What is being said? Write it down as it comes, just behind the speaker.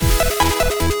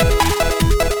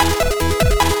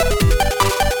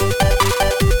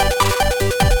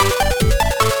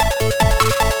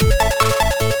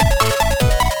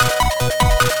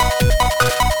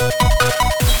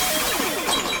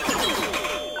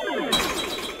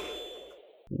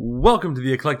Welcome to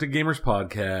the Eclectic Gamers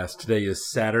Podcast. Today is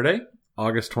Saturday,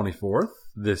 August 24th.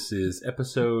 This is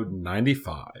episode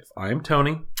 95. I am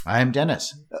Tony. I am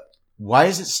Dennis. Why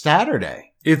is it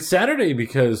Saturday? It's Saturday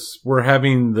because we're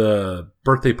having the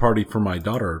birthday party for my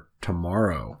daughter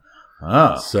tomorrow.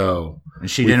 Oh. So And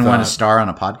she didn't want to star on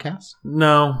a podcast?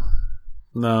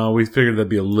 No, we figured that'd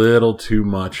be a little too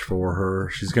much for her.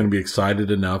 She's going to be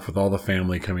excited enough with all the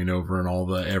family coming over and all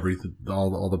the everything,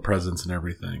 all the presents and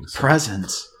everything. So.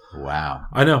 Presents? Wow.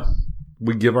 I know.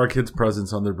 We give our kids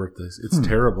presents on their birthdays. It's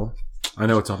terrible. I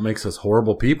know it makes us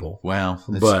horrible people. Well,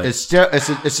 but it's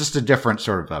just a different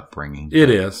sort of upbringing. It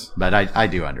is. But I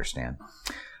do understand.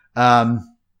 Well,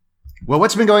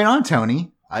 what's been going on,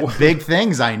 Tony? Big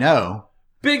things, I know.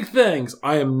 Big things.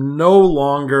 I am no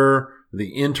longer the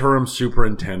interim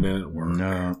superintendent at work.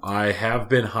 No. I have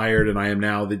been hired, and I am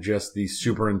now just the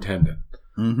superintendent.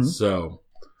 Mm-hmm. So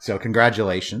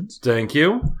congratulations. Thank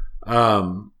you.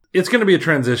 It's going to be a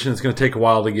transition. It's going to take a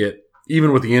while to get,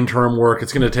 even with the interim work,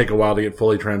 it's going to take a while to get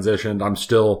fully transitioned. I'm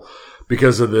still,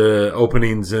 because of the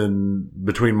openings in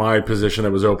between my position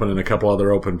that was open and a couple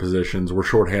other open positions, we're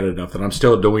shorthanded enough that I'm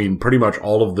still doing pretty much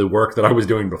all of the work that I was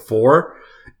doing before,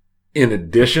 in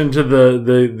addition to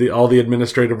the all the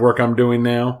administrative work I'm doing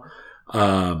now.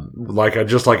 Like I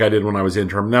did when I was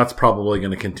interim. That's probably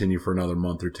going to continue for another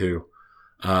month or two.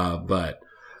 But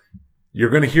you're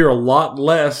going to hear a lot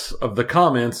less of the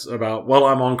comments about,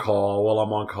 I'm on call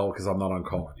because I'm not on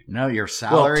call anymore. No, your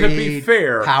salary. Well, to be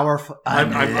fair, powerful,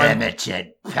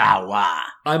 unlimited power.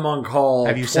 I'm on call.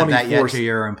 Have you said that yet to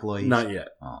your employees? Not yet.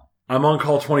 Oh. I'm on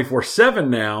call 24/7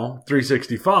 now,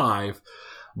 365.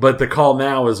 But the call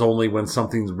now is only when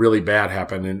something's really bad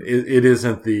happened. And it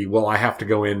isn't I have to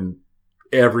go in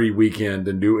every weekend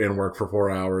and work for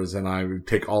 4 hours and I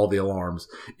take all the alarms.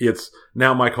 It's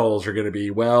now my calls are going to be,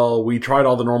 we tried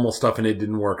all the normal stuff and it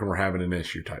didn't work and we're having an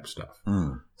issue type stuff.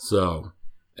 So,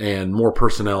 and more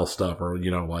personnel stuff or,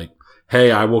 like,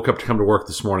 hey, I woke up to come to work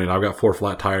this morning. I've got 4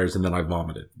 flat tires and then I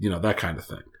vomited, that kind of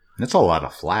thing. That's a lot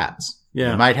of flats.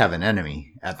 Yeah. You might have an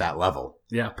enemy at that level.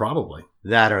 Yeah, probably.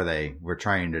 That or they were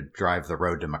trying to drive the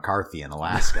road to McCarthy in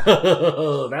Alaska.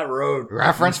 That road.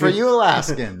 Reference for you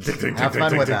Alaskans. Have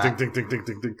fun with that.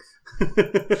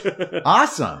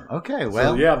 Awesome. Okay,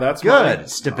 well, so, yeah, that's good.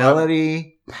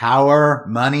 Stability, power,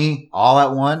 money, all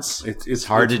at once. It's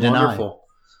hard to deny.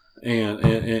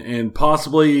 And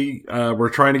possibly we're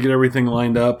trying to get everything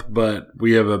lined up, but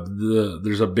we have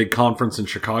there's a big conference in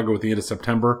Chicago at the end of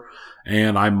September,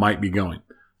 and I might be going.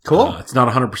 Cool. It's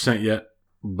not 100% yet,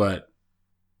 but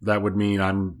that would mean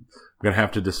I'm going to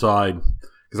have to decide,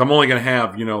 because I'm only going to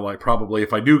have, probably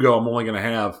if I do go, I'm only going to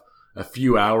have a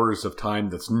few hours of time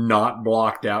that's not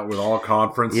blocked out with all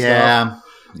conference stuff.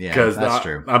 Yeah, that's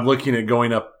true. I'm looking at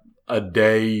going up a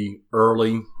day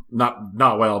early.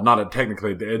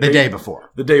 Technically the day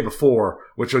before. The day before,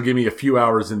 which will give me a few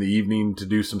hours in the evening to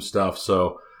do some stuff.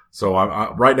 So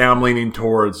right now I'm leaning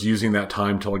towards using that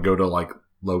time till I go to like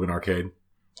Logan Arcade.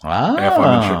 Wow. If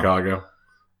I'm in Chicago.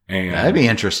 And that'd be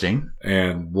interesting.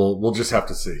 And we'll just have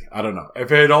to see. I don't know.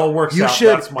 If it all works out,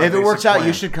 that's my if it works out, plan.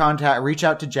 you should reach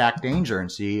out to Jack Danger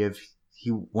and see if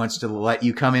he wants to let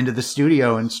you come into the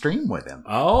studio and stream with him.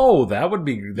 Oh, that would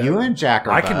be... and Jack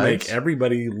are I buds. can make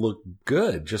everybody look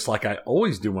good, just like I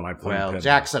always do when I play Well, Pinball.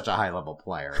 Jack's such a high-level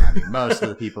player. I mean, most of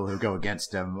the people who go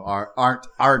against him aren't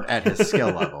at his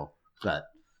skill level. But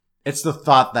it's the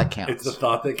thought that counts. It's the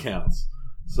thought that counts.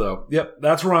 So, yep,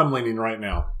 that's where I'm leaning right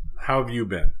now. How have you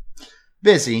been?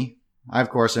 Busy. I,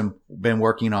 of course, have been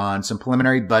working on some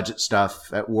preliminary budget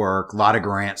stuff at work, a lot of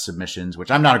grant submissions, which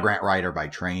I'm not a grant writer by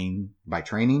training,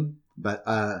 but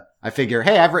I figure,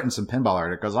 hey, I've written some pinball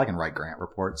articles. I can write grant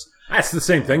reports. That's the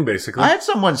same thing, basically. I had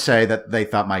someone say that they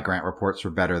thought my grant reports were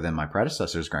better than my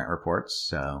predecessor's grant reports,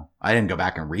 so I didn't go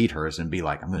back and read hers and be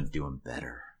like, I'm going to do them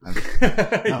better.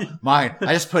 No, mine.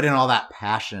 I just put in all that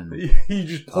passion. You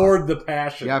just poured the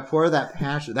passion. Yeah, I poured that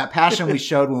passion. That passion we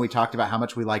showed when we talked about how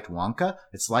much we liked Wonka.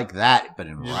 It's like that, but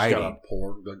in writing.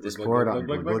 Just pour it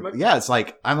on. Yeah, it's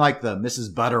like I'm like the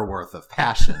Mrs. Butterworth of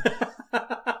passion.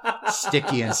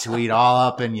 Sticky and sweet, all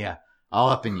up in your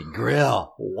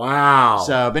grill. Wow.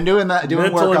 So I've been doing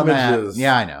Mental work on images. that.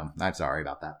 Yeah, I know. I'm sorry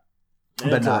about that,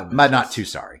 but not too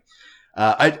sorry.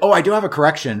 I do have a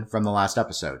correction from the last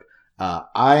episode.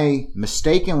 I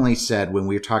mistakenly said when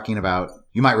we were talking about,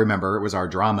 you might remember, it was our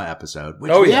drama episode,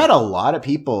 which we had a lot of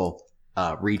people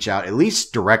reach out, at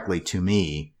least directly to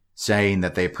me, saying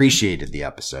that they appreciated the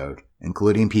episode,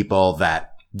 including people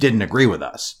that didn't agree with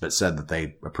us, but said that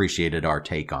they appreciated our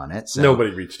take on it. So, nobody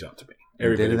reached out to me.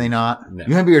 Did they not? No.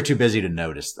 You maybe you're too busy to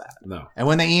notice that. No. And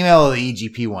when they email the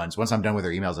EGP ones, once I'm done with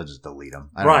their emails, I just delete them.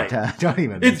 I don't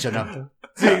even mention them.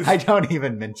 I don't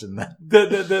even mention them.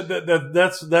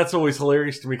 That's always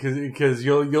hilarious to me because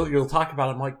you'll talk about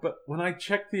it. I'm like, but when I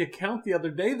checked the account the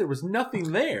other day, there was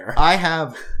nothing there. I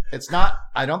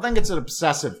don't think it's an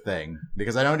obsessive thing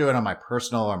because I don't do it on my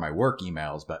personal or my work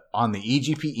emails, but on the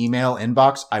EGP email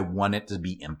inbox, I want it to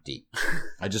be empty.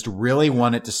 I just really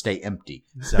want it to stay empty.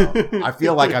 So I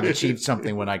feel like I've achieved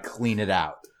something when I clean it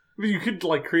out. You could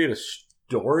create a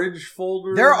storage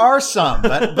folder. There are some,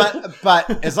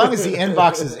 but as long as the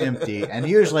inbox is empty, and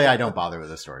usually I don't bother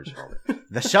with a storage folder.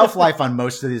 The shelf life on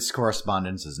most of this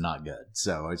correspondence is not good,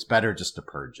 so it's better just to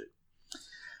purge it.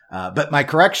 But my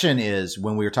correction is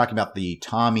when we were talking about the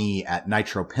Tommy at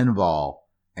Nitro Pinball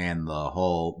and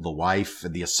the wife,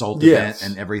 the assault event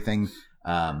and everything.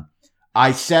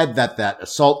 I said that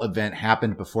assault event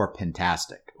happened before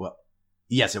Pentastic. Well,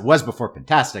 yes, it was before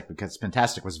Pentastic because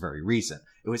Pentastic was very recent.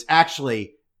 It was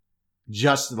actually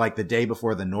just like the day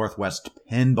before the Northwest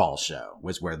Pinball Show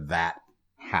was where that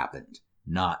happened,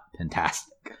 not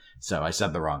Pentastic. So I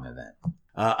said the wrong event.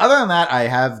 Other than that, I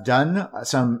have done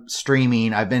some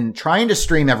streaming. I've been trying to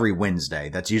stream every Wednesday.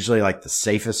 That's usually the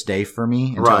safest day for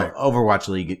me until Overwatch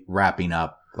League wrapping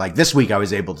up. Like this week, I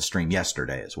was able to stream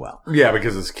yesterday as well. Yeah,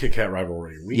 because it's Kit Kat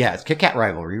Rivalry Weekend. Yeah, it's Kit Kat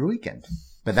Rivalry Weekend.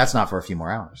 But that's not for a few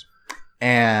more hours.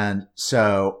 And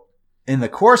so in the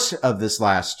course of this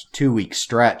last 2-week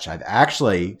stretch, I've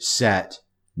actually set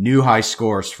new high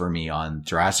scores for me on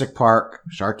Jurassic Park,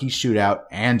 Sharky's Shootout,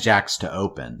 and Jack's to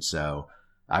Open. So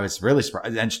I was really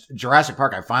surprised. And Jurassic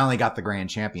Park, I finally got the grand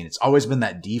champion. It's always been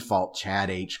that default Chad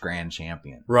H grand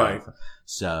champion. Right.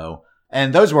 So,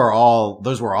 and those were all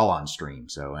on stream.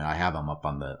 So, and I have them up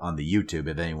on the YouTube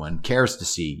if anyone cares to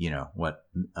see, what,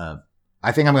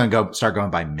 I think I'm going to start going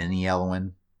by Mini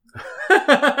Elwin.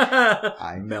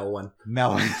 Melwin.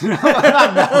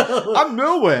 I'm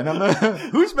Melwin.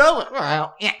 Who's Melwin?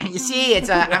 Well, you see,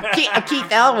 I'm Keith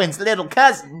Elwin's little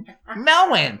cousin,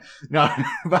 Melwin. No,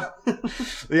 but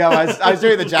yeah, I was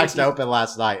doing the Jack's to Open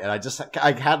last night, and I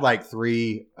had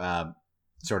 3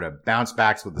 sort of bounce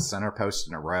backs with the center post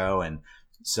in a row, and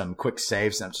some quick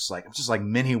saves. And I'm just like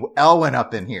Mini Elwin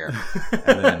up in here.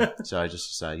 And then, so I just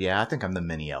decided, I think I'm the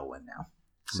Mini Elwin now.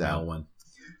 So. Melwin.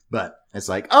 But it's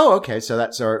okay, so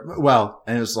that's and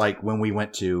it was when we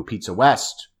went to Pizza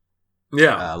West,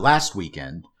 last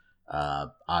weekend,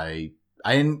 I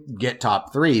didn't get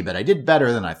top 3, but I did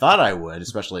better than I thought I would,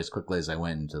 especially as quickly as I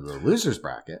went into the losers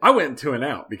bracket. I went 2 and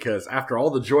out because after all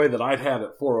the joy that I'd had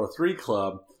at 403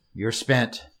 Club, you're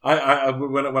spent. When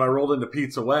I rolled into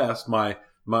Pizza West, my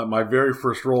very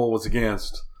first roll was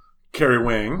against Kerry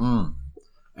Wing.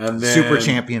 And then, super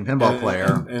champion pinball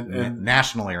player, and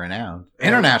nationally renowned,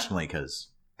 internationally, because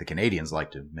the Canadians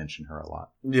like to mention her a lot.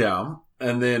 Yeah,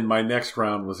 and then my next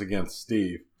round was against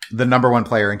Steve, the number 1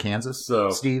 player in Kansas.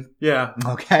 So Steve, yeah,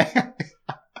 okay.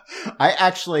 I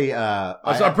actually,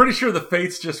 I'm pretty sure the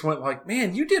fates just went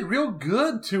man, you did real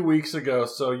good 2 weeks ago,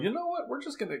 so you know what? We're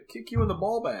just gonna kick you in the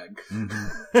ball bag.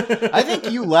 Mm-hmm. I think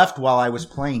you left while I was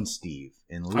playing Steve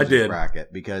in losers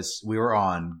bracket because we were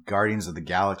on Guardians of the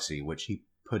Galaxy, which he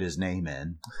put his name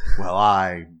in. Well,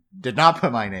 I did not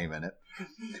put my name in it.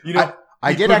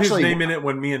 I did put actually his name in it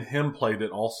when me and him played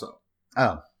it also.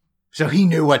 Oh, so he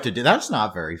knew what to do. That's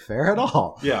not very fair at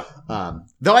all. Yeah.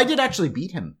 Though I did actually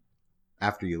beat him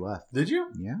after you left. Did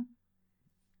you? Yeah.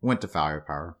 Went to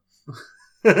Firepower,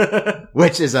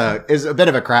 which is a bit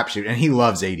of a crapshoot, and he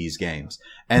loves 80s games.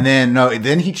 And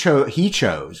then he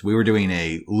chose. We were doing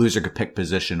a loser could pick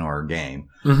position or game,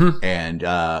 and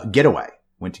Getaway.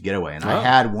 Went to Getaway, and I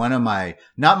had one of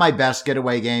not my best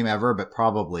Getaway game ever, but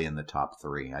probably in the top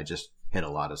 3. I just hit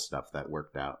a lot of stuff that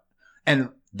worked out. And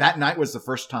that night was the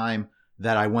first time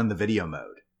that I won the video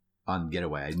mode on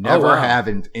Getaway. I never have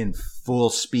in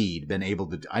full speed been able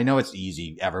to. I know it's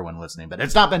easy, everyone listening, but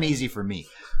it's not been easy for me.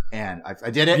 And I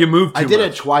did it. You moved too I did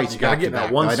much. It twice. You got to get in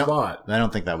that one spot. I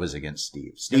don't think that was against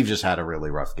Steve. Steve just had a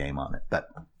really rough game on it. But,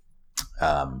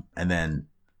 and then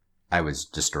I was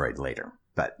destroyed later.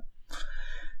 But,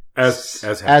 as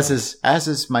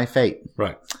is my fate.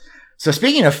 Right. So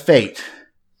speaking of fate,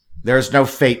 there's no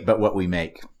fate but what we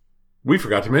make. We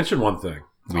forgot to mention one thing.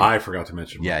 I forgot to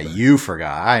mention one thing. Yeah, you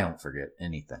forgot. I don't forget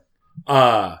anything.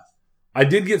 I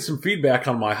did get some feedback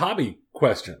on my hobby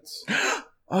questions.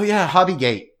 Oh yeah,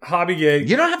 Hobbygate.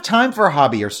 You don't have time for a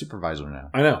hobby or supervisor now.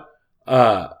 I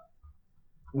know.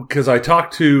 Because I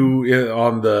talked to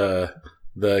on the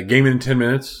Gaming in 10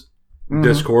 Minutes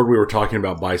Discord, we were talking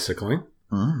about bicycling.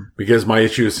 Because my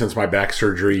issue is since my back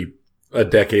surgery a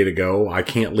decade ago, I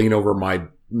can't lean over my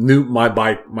my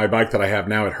bike that I have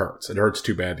now, it hurts. It hurts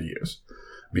too bad to use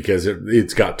because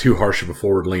it's got too harsh of a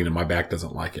forward lean and my back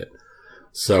doesn't like it.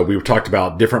 So we talked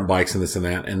about different bikes and this and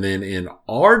that. And then in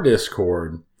our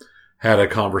Discord had a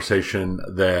conversation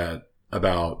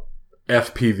about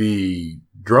FPV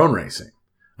drone racing.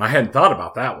 I hadn't thought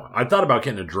about that one. I thought about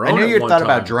getting a drone. I knew you'd thought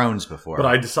about drones before, but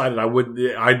I decided I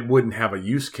wouldn't have a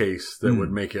use case that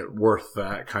would make it worth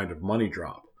that kind of money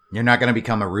drop. You're not going to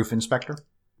become a roof inspector?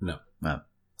 No.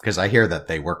 Because I hear that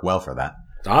they work well for that.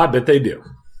 I bet they do.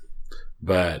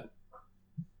 But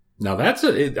now but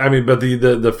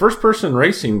the first person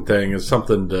racing thing is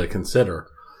something to consider.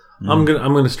 I'm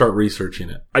going to start researching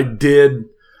it. I did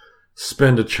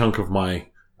spend a chunk of my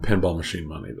pinball machine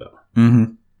money though.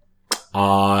 Mm-hmm.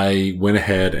 I went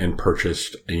ahead and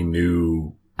purchased a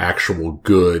new actual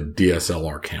good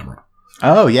DSLR camera.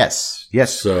 Oh, yes.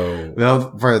 Yes. So,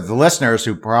 well, for the listeners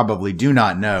who probably do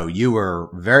not know, you were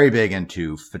very big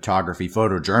into photography,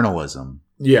 photojournalism.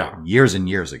 Yeah. Years and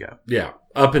years ago. Yeah.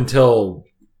 Up until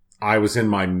I was in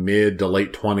my mid to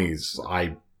late 20s,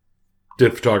 I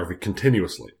did photography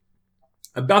continuously.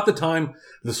 About the time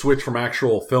the switch from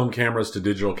actual film cameras to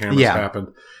digital cameras happened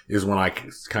is when I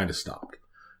kind of stopped.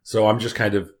 So I'm just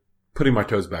kind of putting my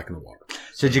toes back in the water.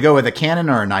 So did you go with a Canon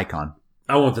or a Nikon?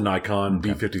 I went the Nikon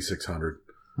B5600.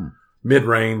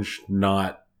 Mid-range,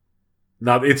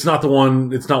 it's not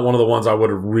one of the ones I would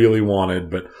have really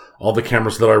wanted, but all the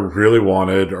cameras that I really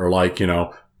wanted are like,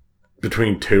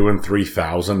 between $2,000 and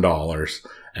 $3,000.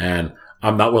 And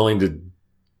I'm not willing to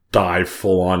dive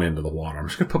full on into the water. I'm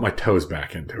just going to put my toes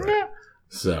back into it. Yeah.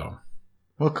 So.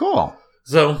 Well, cool.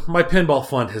 So my pinball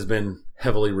fund has been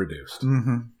heavily reduced.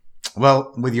 Mm-hmm.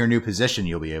 Well, with your new position,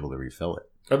 you'll be able to refill it.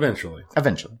 Eventually.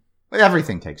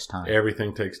 Everything takes time.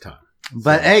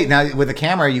 But hey, now with a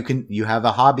camera, you have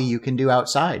a hobby you can do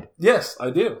outside. Yes, I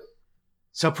do.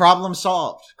 So problem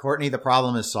solved. Courtney, the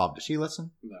problem is solved. Does she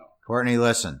listen? No. Courtney,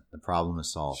 listen. The problem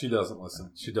is solved. She doesn't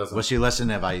listen. She doesn't. Will she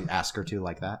listen if I ask her to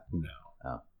like that? No.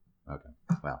 Oh, okay.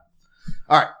 Well,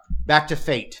 all right. Back to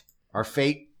fate. Our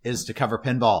fate is to cover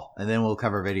pinball, and then we'll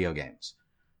cover video games.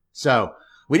 So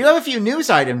we do have a few news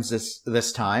items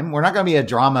this time. We're not going to be a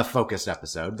drama-focused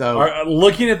episode, though.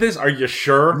 Looking at this, are you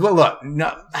sure? Look,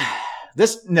 no.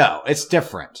 It's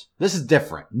different. This is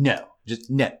different. No.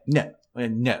 Just no.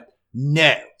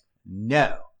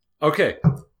 Okay.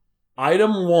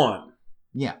 Item 1.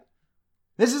 Yeah.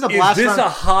 This is a blast. Is this a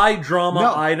high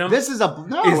drama item? This is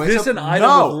an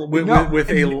item with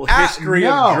a history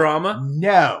of drama?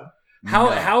 No.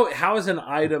 How is an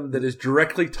item that is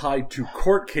directly tied to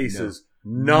court cases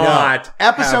not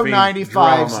episode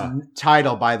 95's drama?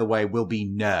 Title, by the way, will be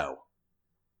no.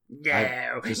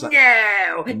 No.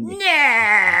 Roll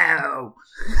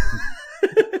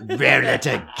it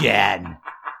again.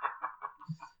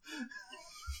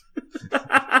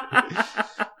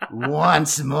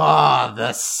 Once more,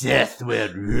 the Sith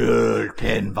will rule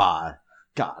pinball.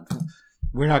 God,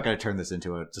 we're not going to turn this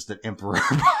into just an Emperor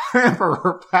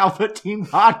Palpatine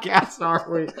podcast, are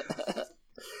we?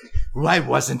 Why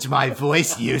wasn't my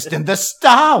voice used in the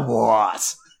Star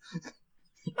Wars?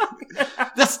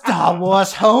 The Star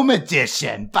Wars Home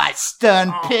Edition by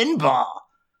Stern Pinball.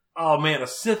 Oh man, a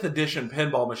Sith Edition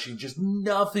pinball machine, just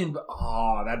nothing but,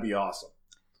 that'd be awesome.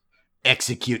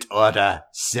 Execute order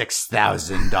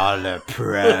 $6,000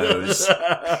 pros.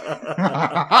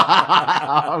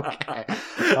 Okay.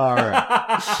 All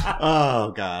right.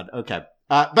 Oh God. Okay.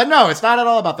 But no, it's not at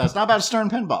all about that. It's not about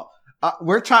Stern Pinball.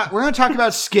 We're going to talk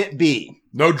about Skip B.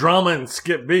 No drama in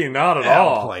Skip B, not at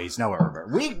all. Please, no.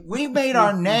 We made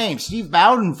our name. Steve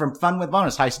Bowden from Fun with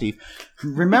Bonus. Hi, Steve.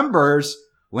 Remembers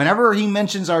whenever he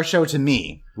mentions our show to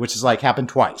me, which is like happened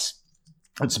twice.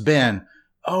 It's been,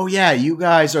 oh yeah, you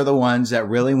guys are the ones that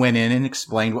really went in and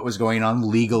explained what was going on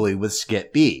legally with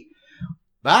Skip B.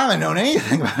 But I haven't known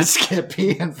anything about Skip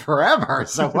B in forever,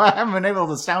 so I haven't been able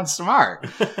to sound smart.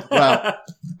 Well,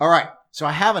 all right. So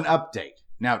I have an update.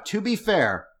 Now, to be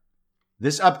fair,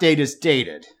 this update is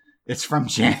dated. It's from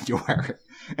January.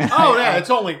 And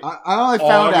it's only I only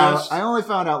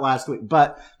found out last week,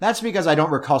 but that's because I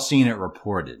don't recall seeing it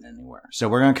reported anywhere. So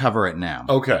we're going to cover it now.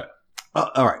 Okay.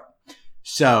 All right.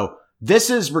 So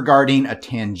this is regarding a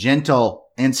tangential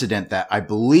incident that I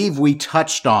believe we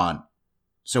touched on.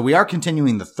 So we are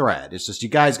continuing the thread. It's just you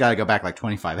guys got to go back like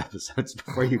 25 episodes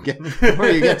before you get to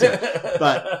it.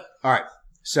 But all right.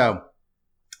 So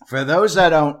for those that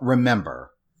don't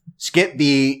remember, Skip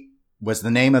B was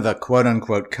the name of the quote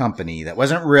unquote company that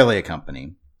wasn't really a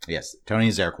company. Yes, Tony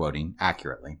is air quoting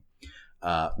accurately.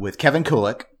 With Kevin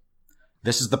Kulik.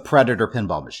 This is the Predator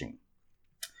pinball machine.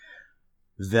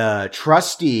 The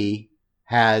trustee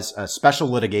has a special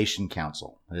litigation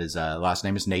counsel. His last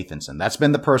name is Nathanson. That's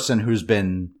been the person who's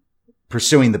been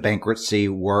pursuing the bankruptcy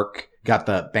work, got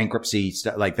the bankruptcy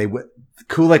stuff. Like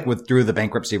Kulik withdrew the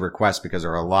bankruptcy request because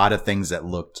there are a lot of things that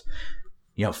looked,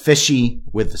 fishy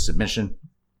with the submission.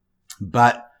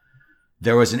 But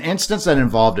there was an instance that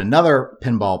involved another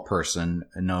pinball person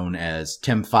known as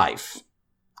Tim Fife.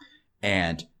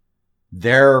 And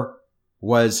there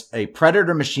was a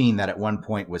Predator machine that at one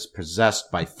point was possessed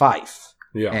by Fife.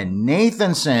 Yeah. And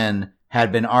Nathanson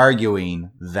had been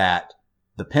arguing that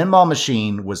the pinball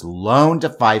machine was loaned to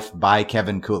Fife by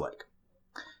Kevin Kulik.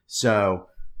 So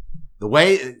the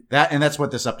way that, and that's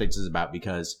what this update is about,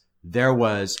 because there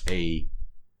was a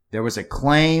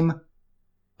claim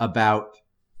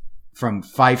from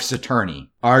Fife's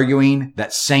attorney arguing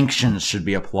that sanctions should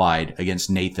be applied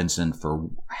against Nathanson for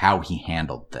how he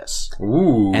handled this.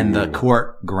 Ooh. And the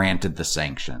court granted the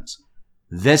sanctions.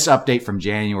 This update from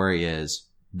January is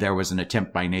there was an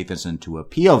attempt by Nathanson to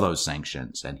appeal those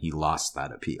sanctions, and he lost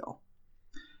that appeal.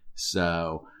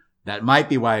 So that might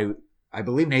be why I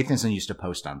believe Nathanson used to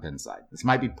post on Pinside. This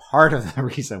might be part of the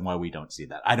reason why we don't see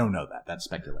that. I don't know that. That's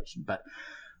speculation. But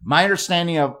my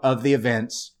understanding of the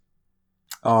events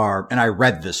are, and I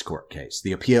read this court case,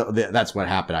 the appeal, that's what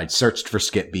happened. I searched for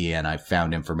Skip B and I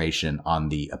found information on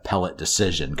the appellate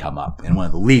decision come up in one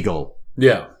of the legal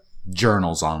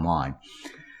journals online.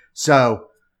 So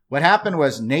what happened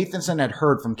was Nathanson had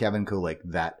heard from Kevin Kulik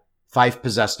that Fife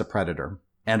possessed a Predator,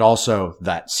 and also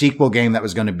that sequel game that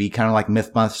was going to be kind of like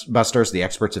Mythbusters, the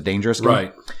Experts of Dangerous game.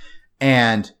 Right.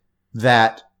 And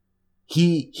that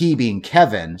he being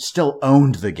Kevin still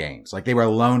owned the games. Like they were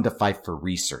loaned to Fife for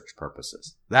research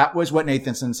purposes. That was what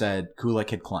Nathanson said Kulik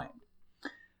had claimed.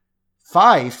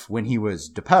 Fife, when he was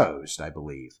deposed, I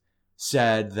believe,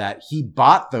 said that he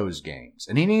bought those games,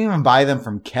 and he didn't even buy them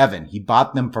from Kevin. He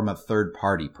bought them from a third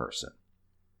party person.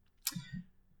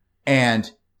 And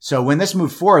so when this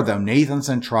moved forward, though,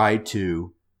 Nathanson tried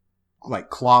to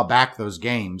claw back those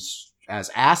games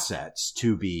as assets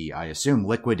to be, I assume,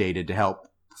 liquidated to help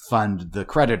fund the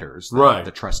creditors that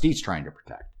the trustees trying to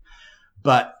protect.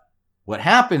 But what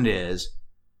happened is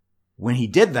when he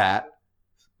did that,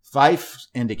 Fife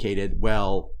indicated,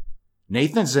 well,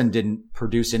 Nathanson didn't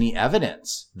produce any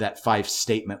evidence that Fife's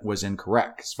statement was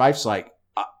incorrect. Because Fife's like,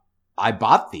 I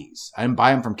bought these. I didn't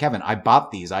buy them from Kevin. I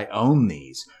bought these. I own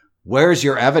these. Where's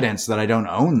your evidence that I don't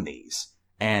own these?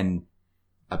 And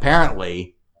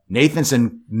apparently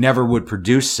Nathanson never would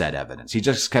produce said evidence. He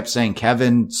just kept saying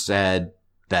Kevin said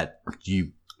that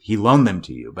he loaned them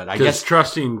to you. But I guess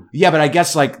trusting. Yeah, but I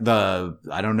guess I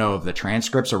don't know of the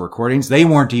transcripts or recordings, they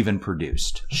weren't even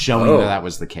produced showing that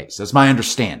was the case. That's my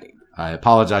understanding. I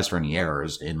apologize for any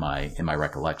errors in my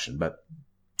recollection. But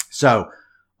so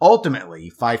ultimately,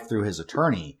 Fife, through his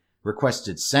attorney,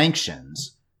 requested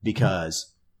sanctions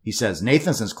because he says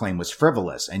Nathanson's claim was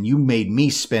frivolous, and you made me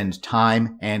spend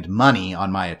time and money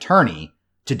on my attorney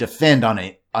to defend on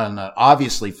an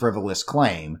obviously frivolous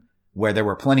claim where there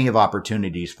were plenty of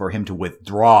opportunities for him to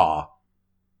withdraw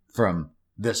from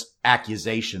this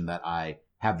accusation that I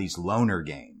have these loaner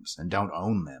games and don't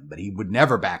own them, but he would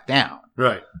never back down.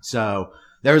 Right. So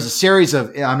there was a series of,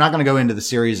 I'm not going to go into the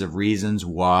series of reasons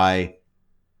why,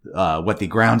 what the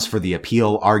grounds for the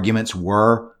appeal arguments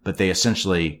were, but they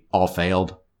essentially all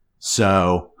failed.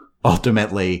 So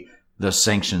ultimately the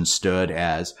sanctions stood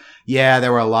as,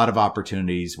 there were a lot of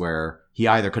opportunities where he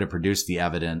either could have produced the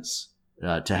evidence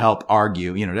to help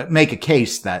argue, to make a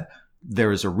case that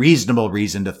there is a reasonable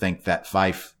reason to think that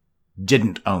Fife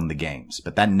didn't own the games,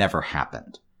 but that never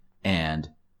happened. And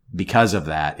because of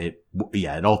that, it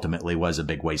ultimately was a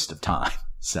big waste of time.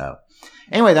 So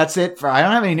anyway, that's it I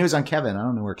don't have any news on Kevin. I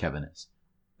don't know where Kevin is,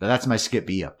 but that's my Skip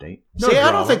B update.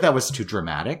 I don't think that was too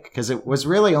dramatic because it was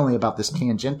really only about this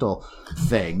tangential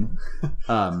thing.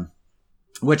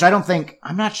 Which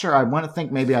I'm not sure. I want to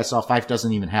think maybe I saw Fife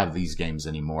doesn't even have these games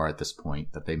anymore at this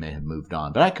point, that they may have moved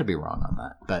on, but I could be wrong on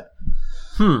that. But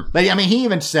I mean, he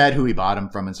even said who he bought them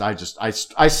from. And so I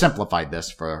simplified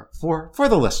this for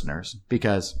the listeners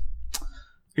because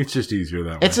it's just easier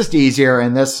that way. It's just easier.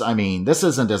 And this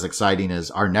isn't as exciting as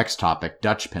our next topic,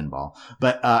 Dutch pinball,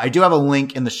 but I do have a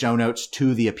link in the show notes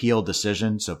to the appeal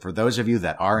decision. So for those of you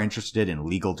that are interested in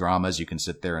legal dramas, you can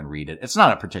sit there and read it. It's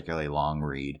not a particularly long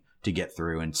read to get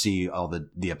through and see all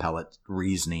the appellate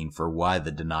reasoning for why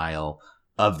the denial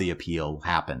of the appeal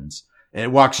happens. And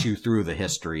it walks you through the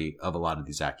history of a lot of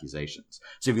these accusations.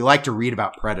 So if you like to read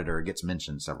about Predator, it gets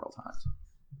mentioned several times.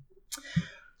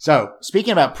 So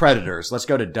speaking about Predators, let's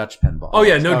go to Dutch pinball. Oh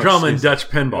yeah, no drama in Dutch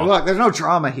pinball. Look, there's no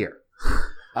drama here.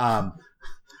 Are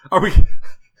we?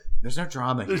 There's no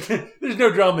drama here. There's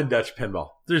no drama in Dutch pinball.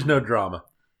 There's no drama.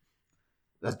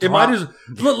 It might as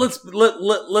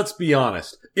let's be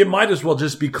honest. It might as well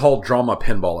just be called drama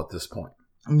pinball at this point.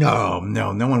 No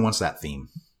one wants that theme.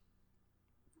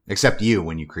 Except you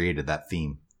when you created that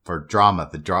theme for drama,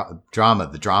 the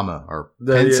drama, or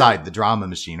inside the drama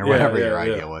machine, or whatever your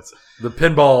idea was. The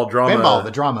pinball drama. Pinball,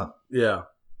 the drama. Yeah.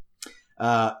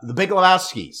 The Big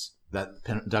Lebowskis that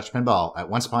Dutch Pinball at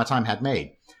once upon a time had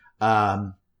made.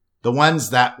 The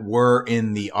ones that were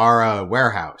in the ARA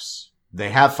warehouse, they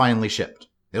have finally shipped.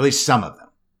 At least some of them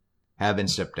have been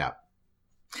shipped out.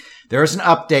 There is an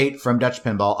update from Dutch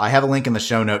Pinball. I have a link in the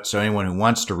show notes, so anyone who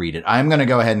wants to read it. I'm going to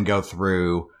go ahead and go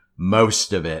through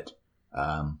most of it,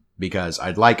 because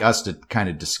I'd like us to kind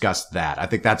of discuss that. I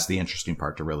think that's the interesting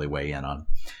part to really weigh in on,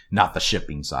 not the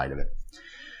shipping side of it.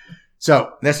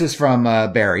 So this is from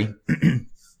Barry.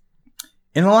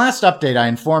 In the last update, I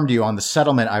informed you on the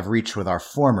settlement I've reached with our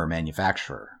former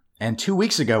manufacturer. And 2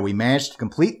 weeks ago, we managed to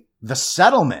complete the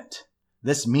settlement.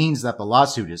 This means that the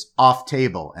lawsuit is off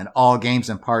table and all games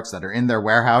and parts that are in their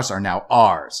warehouse are now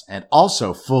ours and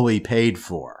also fully paid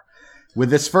for. With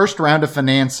this first round of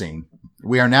financing,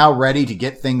 we are now ready to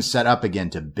get things set up again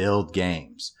to build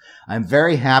games. I'm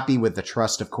very happy with the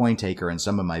trust of CoinTaker and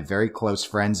some of my very close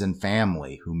friends and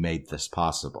family who made this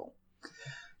possible.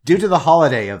 Due to the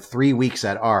holiday of 3 weeks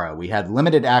at ARA, we had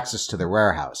limited access to their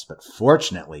warehouse, but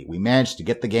fortunately, we managed to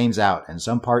get the games out and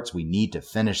some parts we need to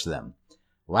finish them.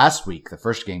 Last week, the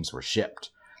first games were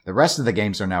shipped. The rest of the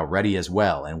games are now ready as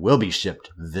well and will be shipped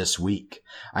this week.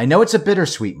 I know it's a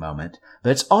bittersweet moment,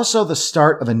 but it's also the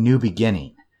start of a new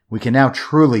beginning. We can now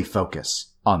truly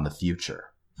focus on the future.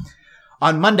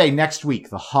 On Monday next week,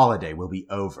 the holiday will be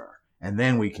over, and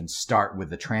then we can start with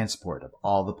the transport of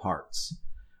all the parts.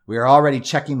 We are already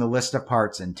checking the list of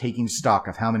parts and taking stock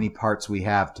of how many parts we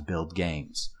have to build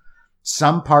games.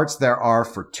 Some parts there are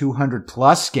for 200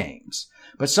 plus games,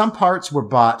 but some parts were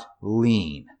bought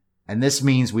lean, and this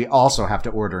means we also have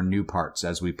to order new parts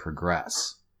as we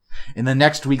progress. In the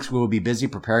next weeks, we will be busy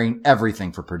preparing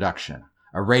everything for production,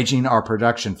 arranging our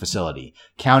production facility,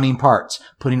 counting parts,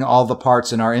 putting all the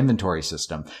parts in our inventory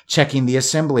system, checking the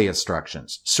assembly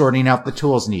instructions, sorting out the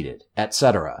tools needed,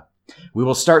 etc. We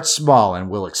will start small and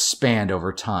will expand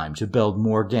over time to build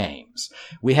more games.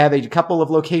 We have a couple of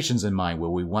locations in mind where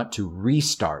we want to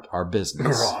restart our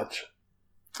business. Garage.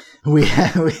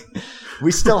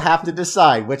 We still have to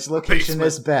decide which location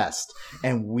is best,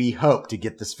 and we hope to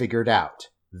get this figured out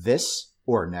this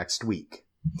or next week.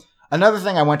 Another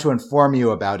thing I want to inform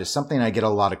you about is something I get a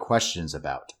lot of questions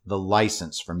about, the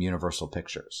license from Universal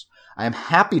Pictures. I am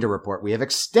happy to report we have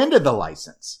extended the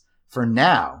license. For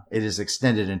now, it is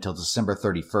extended until December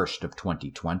 31st of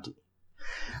 2020.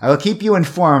 I will keep you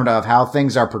informed of how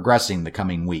things are progressing the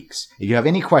coming weeks. If you have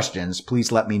any questions,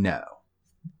 please let me know.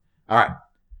 All right.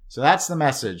 So that's the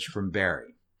message from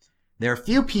Barry. There are a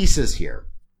few pieces here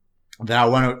that I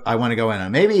want to go in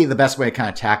on. Maybe the best way to kind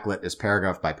of tackle it is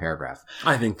paragraph by paragraph.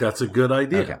 I think that's a good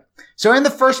idea. Okay. So in the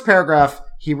first paragraph,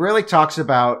 he really talks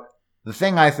about the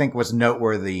thing I think was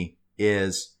noteworthy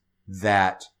is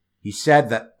that he said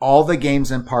that all the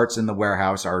games and parts in the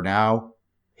warehouse are now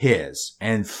his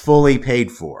and fully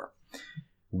paid for.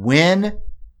 When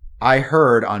I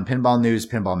heard on Pinball News,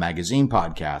 Pinball Magazine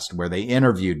podcast, where they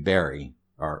interviewed Barry,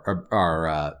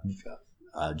 or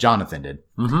Jonathan did,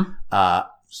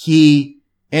 he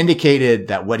indicated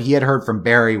that what he had heard from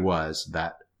Barry was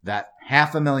that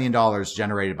 $500,000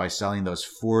 generated by selling those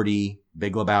 40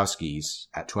 Big Lebowskis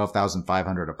at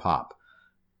 $12,500 a pop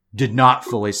did not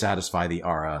fully satisfy the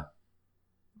ARA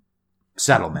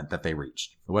settlement that they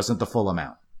reached. It wasn't the full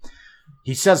amount.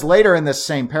 He says later in this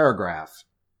same paragraph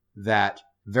that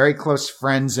very close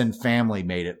friends and family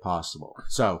made it possible.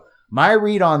 So my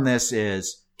read on this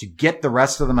is to get the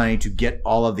rest of the money, to get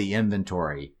all of the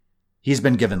inventory, he's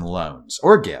been given loans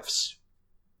or gifts.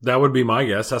 That would be my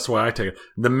guess. That's why I take it.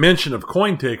 The mention of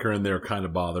CoinTaker in there kind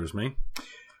of bothers me.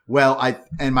 Well,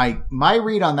 my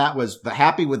read on that was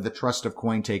happy with the trust of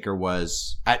CoinTaker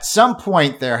was at some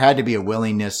point there had to be a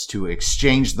willingness to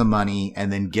exchange the money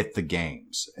and then get the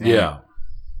games. And yeah.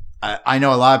 I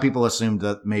know a lot of people assumed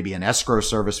that maybe an escrow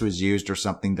service was used or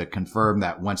something to confirm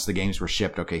that once the games were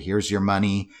shipped, okay, here's your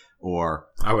money, or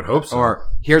I would hope so. Or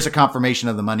here's a confirmation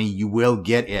of the money. You will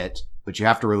get it, but you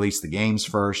have to release the games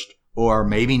first, or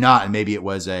maybe not. And maybe it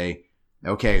was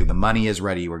okay, the money is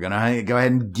ready. We're going to go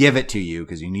ahead and give it to you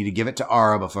because you need to give it to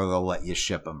ARA before they'll let you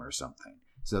ship them or something.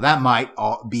 So that might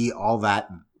be all that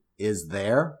is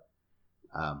there.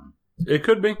 It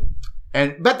could be.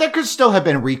 But there could still have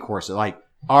been recourse. Like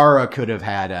Ara could have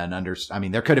had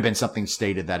there could have been something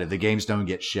stated that if the games don't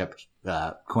get shipped,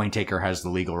 CoinTaker has the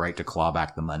legal right to claw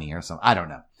back the money or something. I don't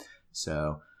know.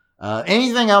 So,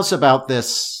 anything else about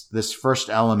this first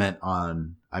element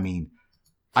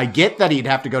I get that he'd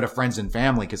have to go to friends and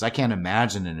family because I can't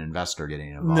imagine an investor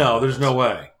getting involved. No, there's no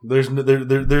way. There's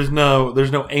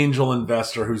no angel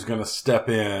investor who's going to step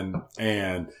in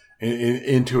and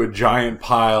into a giant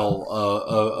pile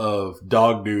of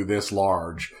dog do this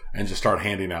large and just start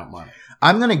handing out money.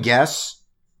 I'm going to guess,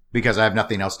 because I have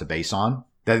nothing else to base on,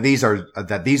 that these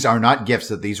are not gifts,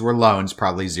 that these were loans,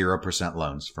 probably 0%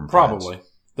 loans from friends. Probably.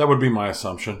 That would be my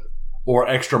assumption. Or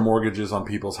extra mortgages on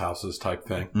people's houses type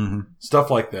thing. Mm-hmm. Stuff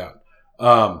like that.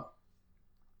 I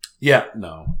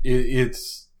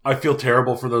feel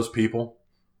terrible for those people.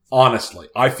 Honestly,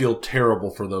 I feel terrible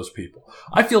for those people.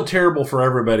 I feel terrible for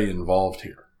everybody involved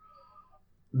here.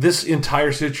 This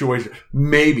entire situation,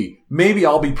 maybe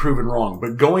I'll be proven wrong,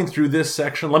 but going through this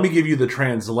section, let me give you the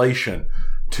translation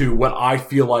to what I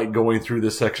feel like going through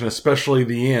this section, especially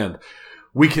the end.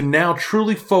 We can now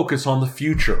truly focus on the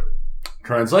future.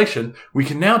 Translation, we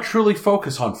can now truly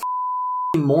focus on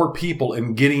more people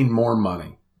and getting more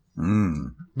money.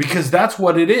 Because that's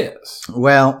what it is.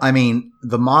 Well,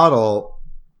 the model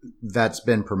that's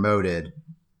been promoted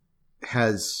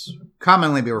has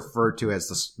commonly been referred to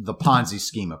as the Ponzi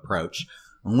scheme approach.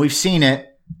 And we've seen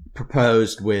it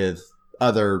proposed with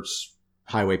others,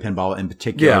 Highway Pinball in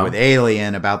particular, with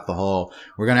Alien, about the whole,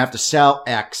 we're going to have to sell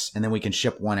X and then we can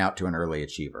ship one out to an early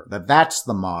achiever. That's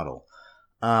the model.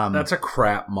 That's a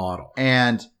crap model.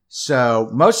 And so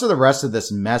most of the rest of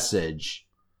this message,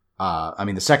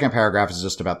 the second paragraph is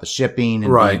just about the shipping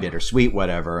and being bittersweet,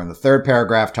 whatever. And the third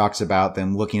paragraph talks about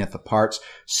them looking at the parts.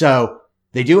 So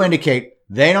they do indicate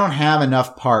they don't have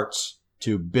enough parts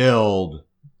to build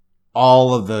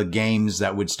all of the games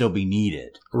that would still be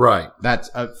needed. Right. That's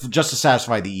just to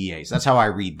satisfy the EAs. That's how I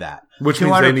read that. Which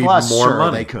means they need plus, more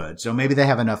money. They could. So maybe they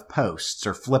have enough posts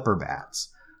or flipper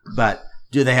bats, but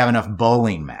do they have enough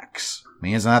bowling mechs?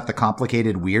 Isn't that the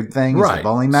complicated, weird thing? Right. The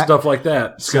bowling mech? Stuff like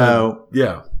that.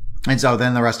 Yeah. And so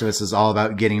then the rest of us is all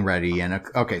about getting ready. And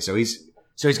okay, so he's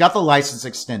got the license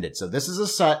extended. So this is a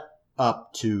set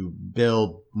up to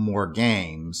build more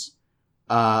games.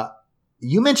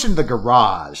 You mentioned the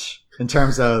garage in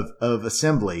terms of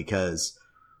assembly, because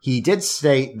he did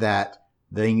state that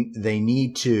they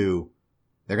need to,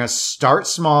 they're going to start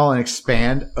small and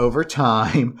expand over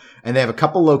time. And they have a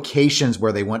couple locations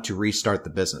where they want to restart the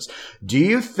business. Do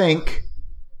you think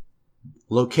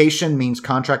location means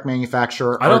contract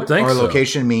manufacturer? I don't think so. Or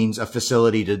location means a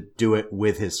facility to do it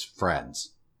with his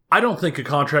friends? I don't think a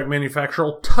contract manufacturer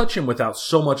will touch him without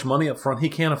so much money up front. He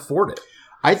can't afford it.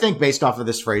 I think based off of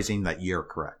this phrasing that you're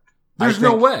correct. There's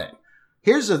no way.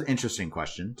 Here's an interesting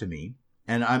question to me.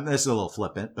 And this is a little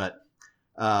flippant, but,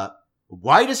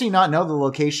 why does he not know the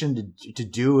location to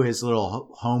do his little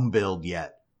home build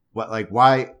yet?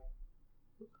 Why?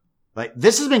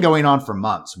 This has been going on for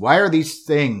months. Why are these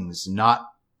things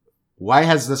why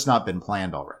has this not been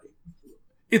planned already?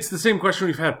 It's the same question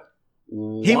we've had.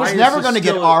 He was never going to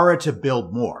get Ara to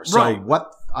build more. So right.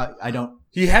 What? I don't.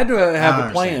 He had to have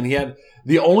a plan.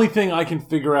 The only thing I can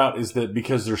figure out is that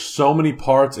because there's so many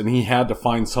parts and he had to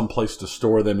find some place to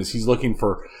store them, is he's looking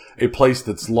for a place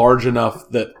that's large enough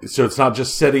so it's not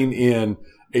just sitting in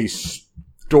a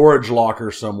storage locker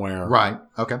somewhere. Right.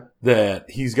 Okay. That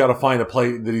he's got to find a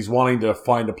place, that he's wanting to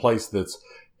find a place that's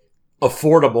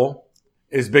affordable,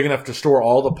 is big enough to store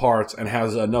all the parts, and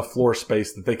has enough floor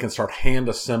space that they can start hand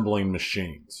assembling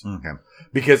machines. Okay.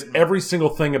 Because every single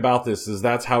thing about this is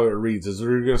that's how it reads, is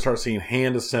we're going to start seeing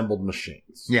hand assembled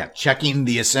machines. Yeah. Checking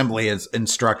the assembly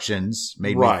instructions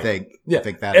made me think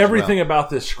that everything about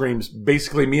this screams,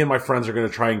 basically me and my friends are going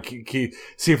to try and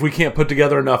see if we can't put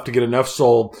together enough to get enough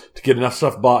sold, to get enough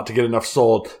stuff bought, to get enough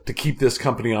sold, to keep this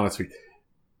company on its feet.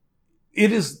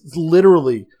 It is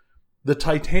literally, the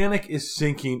Titanic is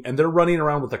sinking and they're running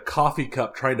around with a coffee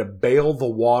cup trying to bail the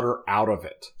water out of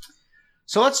it.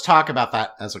 So let's talk about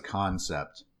that as a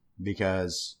concept,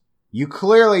 because you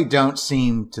clearly don't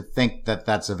seem to think that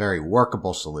that's a very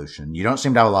workable solution. You don't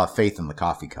seem to have a lot of faith in the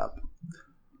coffee cup.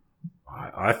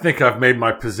 I think I've made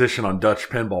my position on Dutch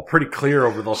Pinball pretty clear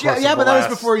over the last. Yeah, but that was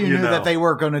before you knew that they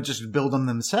were going to just build them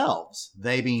themselves.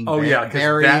 They being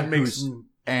Barry,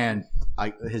 and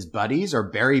his buddies, or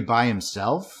Barry by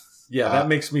himself. Yeah, that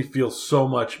makes me feel so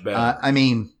much better.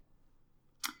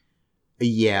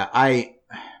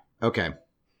 Okay.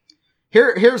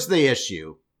 Here's the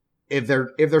issue. If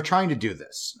they're trying to do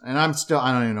this, and I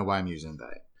don't even know why I'm using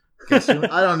that.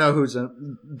 I don't know who's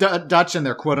Dutch and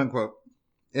their quote unquote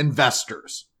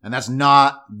investors. And that's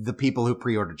not the people who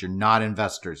pre-ordered. You're not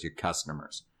investors. You're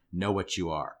customers. Know what you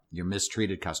are. You're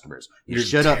mistreated customers. You're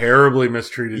terribly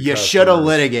mistreated You should have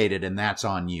litigated, and that's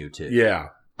on you, too. Yeah.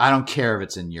 I don't care if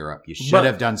it's in Europe. You should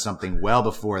have done something well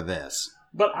before this.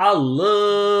 But I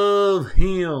love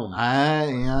him.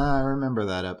 I remember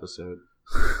that episode.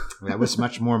 That was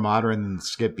much more modern than the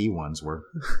Skip B ones were.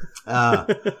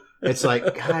 It's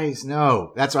like, guys,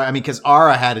 no. That's why, because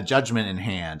Ara had a judgment in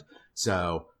hand.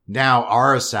 So now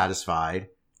Ara's satisfied.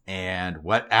 And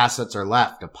what assets are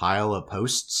left? A pile of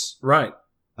posts? Right.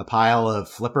 A pile of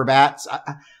flipper bats?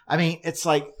 It's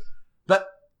like, but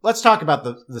let's talk about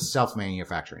the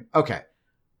self-manufacturing. Okay.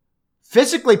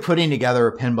 Physically putting together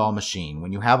a pinball machine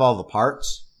when you have all the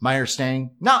parts, my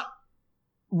understanding, not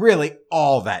really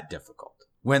all that difficult.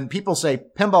 When people say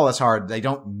pinball is hard, they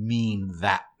don't mean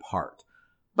that part.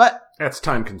 But that's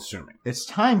time consuming. It's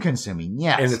time consuming,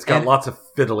 yes. And it's got lots of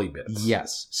fiddly bits.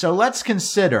 Yes. So let's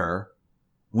consider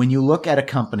when you look at a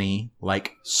company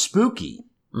like Spooky,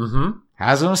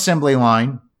 has an assembly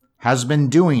line, has been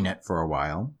doing it for a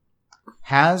while,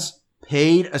 has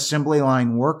paid assembly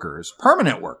line workers,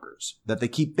 permanent workers, that they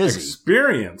keep busy.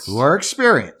 Who are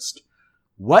experienced.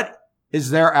 What is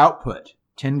their output?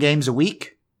 10 games a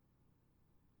week?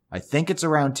 I think it's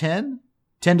around 10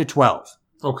 to 12.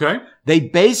 Okay. They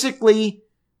basically,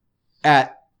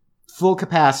 at full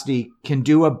capacity, can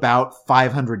do about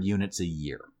 500 units a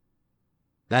year.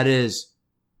 That is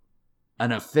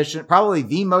an efficient, probably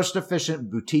the most efficient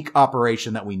boutique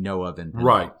operation that we know of in pinball.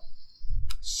 Right.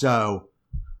 So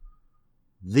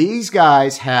these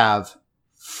guys have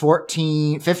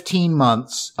 15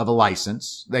 months of a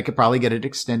license. They could probably get it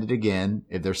extended again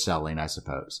if they're selling, I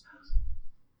suppose.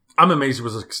 I'm amazed it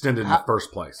was extended in the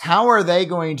first place. How are they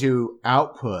going to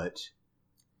output?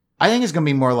 I think it's going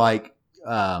to be more like,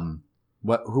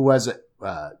 who was it?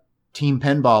 Team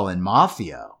Pinball and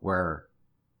Mafia, where,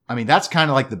 that's kind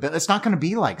of like it's not going to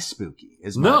be like Spooky.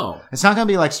 It's not going to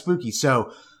be like Spooky.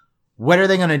 So what are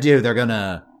they going to do? They're going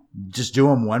to just do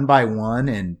them one by one,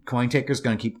 and CoinTaker's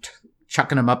going to keep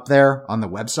chucking them up there on the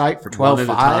website for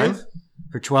 12.5.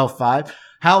 For 12.5.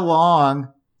 How long?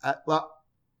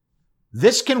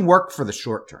 This can work for the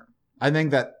short term. I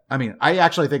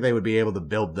actually think they would be able to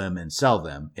build them and sell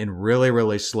them in really,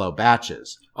 really slow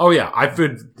batches. Oh, yeah.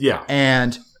 Yeah.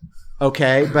 And,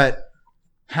 okay, but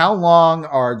how long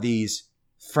are these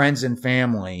friends and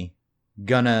family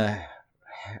gonna,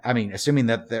 assuming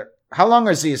that how long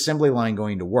is the assembly line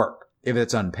going to work if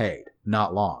it's unpaid?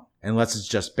 Not long, unless it's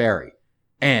just Barry.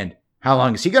 And how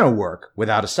long is he going to work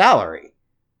without a salary?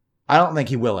 I don't think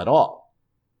he will at all.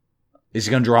 Is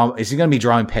he going to be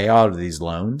drawing payout of these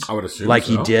loans? I would assume like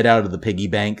he did out of the piggy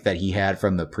bank that he had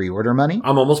from the pre-order money?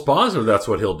 I'm almost positive that's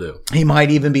what he'll do. He might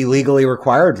even be legally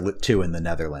required to in the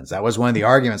Netherlands. That was one of the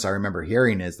arguments I remember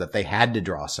hearing, is that they had to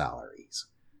draw salaries.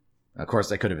 Of course,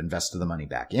 they could have invested the money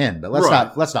back in, but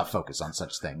let's not focus on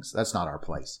such things. That's not our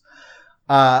place.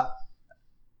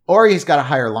 Or he's got to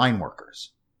hire line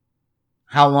workers.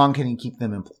 How long can he keep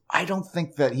them employed? I don't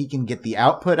think that he can get the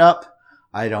output up.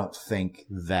 I don't think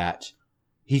that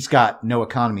he's got no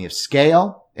economy of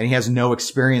scale, and he has no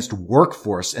experienced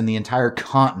workforce in the entire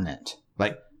continent.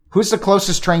 Like, who's the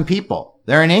closest trained people?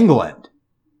 They're in England.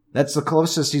 That's the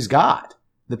closest he's got.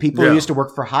 The people who used to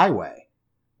work for Highway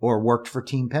or worked for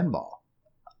Team Pinball.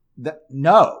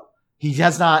 No, he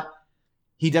does not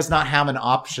have an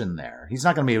option there. He's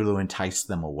not going to be able to entice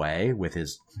them away with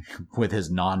his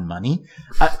non-money.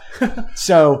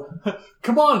 So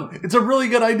come on, it's a really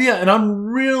good idea, and I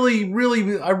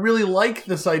really like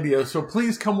this idea. So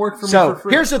please come work for me for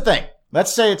free. So here's the thing.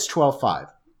 Let's say it's 12.5.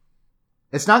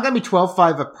 It's not going to be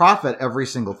 12.5 of profit every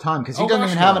single time, because he doesn't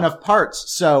even have enough parts.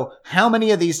 So how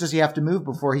many of these does he have to move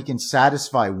before he can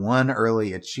satisfy one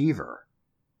early achiever?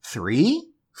 3?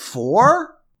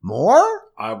 4? More?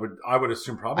 I would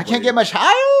assume probably. I can't get much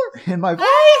higher in my voice.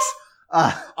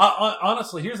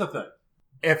 Honestly, here's the thing.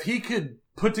 If he could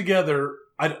put together,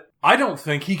 I don't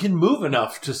think he can move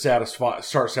enough to start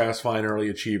satisfying early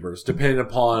achievers, depending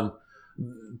upon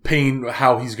paying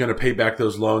how he's going to pay back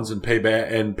those loans and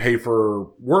pay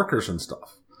for workers and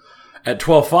stuff. At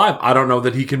 12.5, I don't know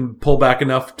that he can pull back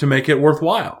enough to make it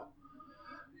worthwhile.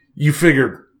 You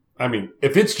figured,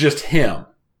 if it's just him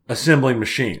assembling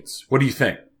machines, what do you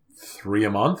think? 3 a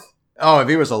month? Oh, if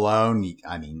he was alone,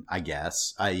 I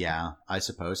guess. Yeah, I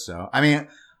suppose so.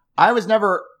 I was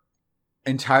never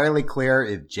entirely clear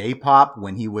if J-Pop,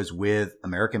 when he was with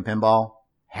American Pinball,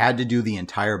 had to do the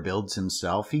entire builds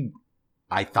himself.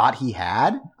 I thought he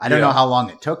had. I don't know how long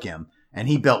it took him. And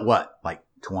he built what? Like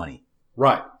 20.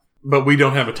 Right. But we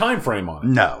don't have a time frame on it.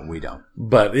 No, we don't.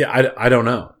 But yeah, I don't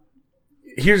know.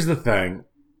 here's the thing,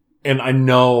 and I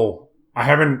know I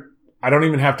don't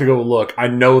even have to go look. I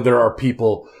know there are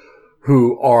people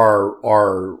who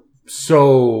are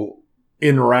so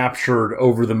enraptured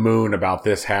over the moon about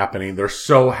this happening. They're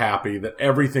so happy that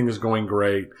everything is going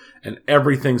great and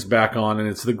everything's back on, and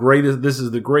this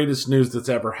is the greatest news that's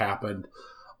ever happened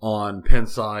on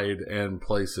Pinside and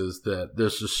places, that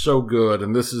this is so good,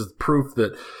 and this is proof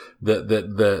that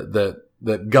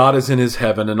God is in his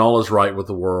heaven and all is right with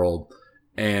the world.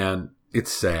 And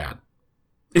it's sad.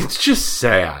 It's just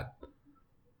sad.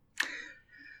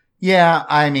 Yeah,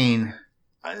 I mean,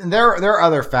 there are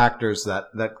other factors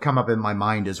that come up in my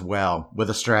mind as well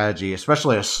with a strategy,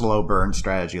 especially a slow burn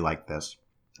strategy like this.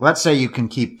 Let's say you can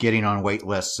keep getting on wait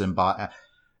lists and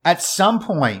at some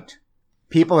point,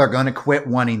 people are going to quit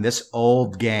wanting this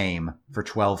old game for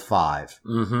 12.5.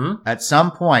 Mm-hmm. At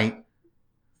some point,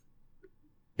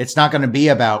 it's not going to be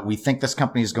about, we think this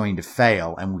company is going to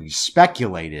fail, and we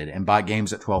speculated and bought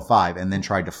games at 12.5 and then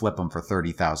tried to flip them for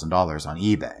 $30,000 on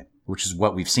eBay, which is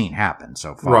what we've seen happen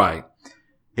so far. Right.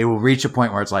 It will reach a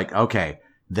point where it's like, okay,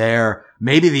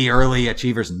 maybe the early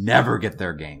achievers never get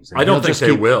their games. I don't think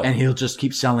they will. And he'll just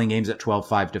keep selling games at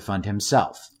 12.5 to fund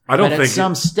himself. But at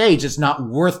some stage, it's not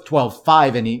worth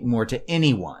 12.5 anymore to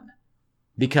anyone,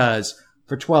 because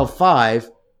for 12.5,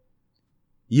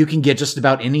 you can get just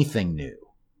about anything new.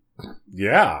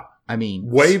 Yeah. I mean,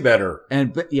 way better.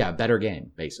 Better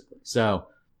game, basically. So.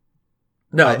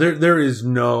 No, there is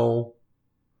no,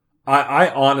 I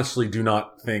honestly do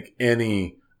not think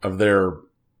any of their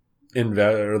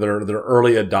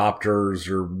early adopters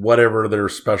or whatever their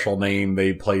special name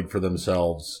they played for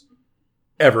themselves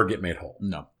ever get made whole.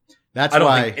 No. That's I don't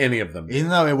why, think any of them. Even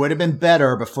though it would have been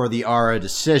better before the ARA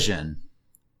decision,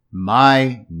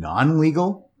 my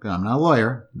non-legal, I'm not a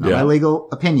lawyer, not my legal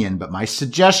opinion, but my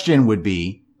suggestion would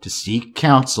be to seek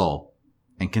counsel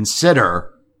and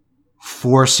consider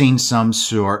forcing some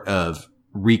sort of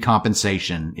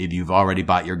recompensation if you've already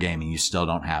bought your game and you still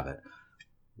don't have it,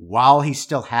 while he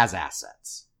still has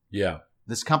assets. Yeah.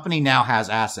 This company now has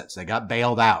assets. They got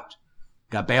bailed out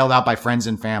by friends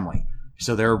and family.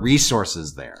 So there are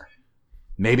resources there.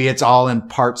 Maybe it's all in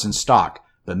parts and stock,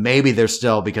 but maybe there's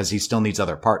still, because he still needs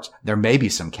other parts, there may be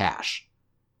some cash.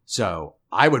 So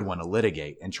I would want to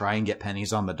litigate and try and get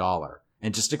pennies on the dollar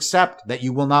and just accept that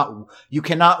you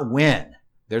cannot win.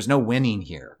 There's no winning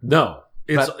here. No,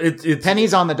 it's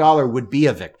pennies on the dollar would be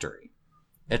a victory.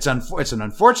 It's an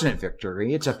unfortunate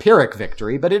victory. It's a Pyrrhic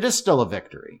victory, but it is still a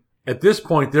victory. At this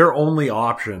point, their only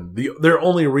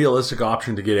realistic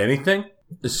option to get anything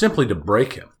is simply to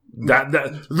break him.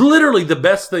 That literally the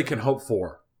best they can hope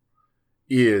for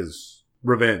is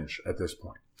revenge at this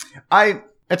point.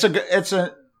 That's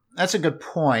a good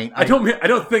point. I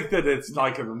don't think that it's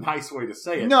like a nice way to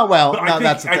say it. No, well,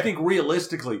 but I think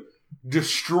realistically,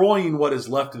 destroying what is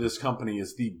left of this company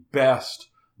is the best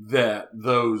that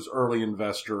those early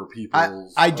investor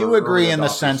people. I do agree in the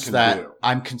sense that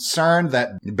I'm concerned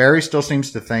that Barry still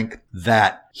seems to think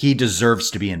that he deserves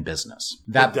to be in business.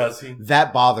 Does he?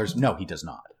 That bothers. No, he does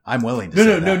not. I'm willing to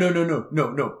say that.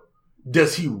 No.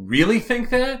 Does he really think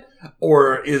that?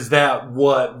 Or is that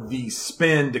what the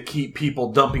spin to keep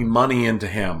people dumping money into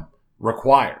him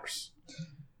requires?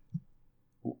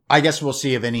 I guess we'll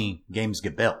see if any games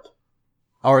get built.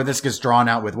 Or this gets drawn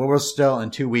out with, well, we're still,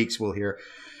 in 2 weeks we'll hear,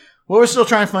 well, we're still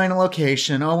trying to find a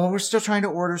location. Oh, well, we're still trying to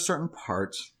order certain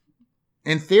parts.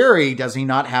 In theory, does he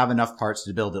not have enough parts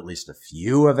to build at least a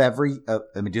few of every,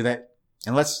 do that?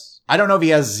 I don't know if he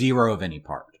has 0 of any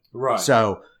part. Right.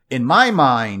 So, in my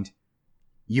mind,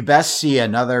 you best see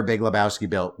another Big Lebowski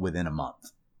built within a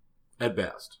month. At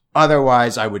best.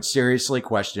 Otherwise, I would seriously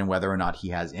question whether or not he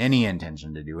has any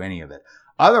intention to do any of it.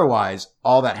 Otherwise,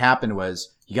 all that happened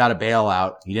was he got a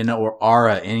bailout. He didn't know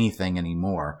ARA anything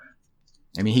anymore.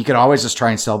 I mean, he could always just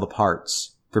try and sell the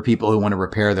parts for people who want to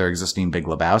repair their existing Big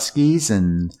Lebowskis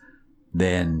and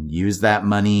then use that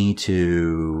money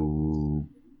to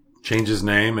change his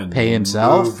name and pay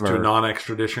himself move to a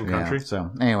non-extradition country. Yeah,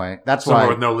 so anyway, that's somewhere why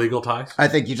with no legal ties. I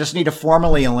think you just need to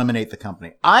formally eliminate the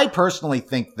company. I personally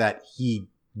think that he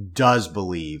does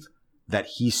believe that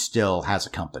he still has a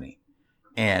company,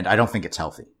 and I don't think it's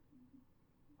healthy.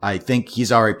 I think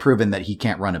he's already proven that he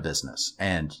can't run a business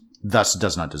and thus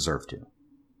does not deserve to.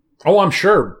 Oh, I'm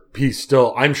sure he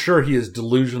is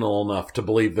delusional enough to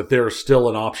believe that there is still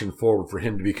an option forward for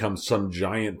him to become some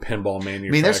giant pinball manufacturer.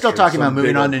 I mean, they're still talking about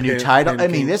moving on to a new title. I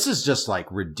mean, this is just like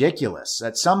ridiculous.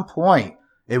 At some point,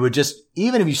 it would just,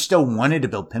 even if you still wanted to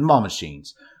build pinball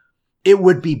machines, it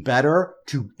would be better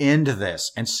to end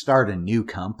this and start a new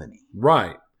company.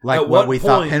 Right. Like what we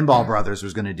thought Pinball Brothers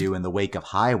was going to do in the wake of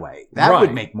Highway. That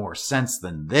would make more sense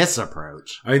than this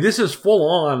approach. I mean, this is full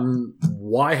on.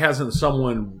 Why hasn't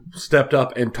someone stepped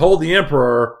up and told the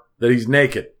Emperor that he's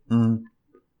naked? Mm.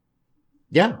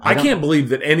 Yeah. I can't believe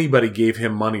that anybody gave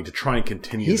him money to try and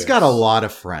continue He's got a lot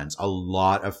of friends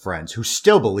who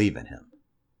still believe in him.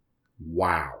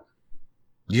 Wow.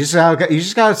 You just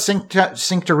got to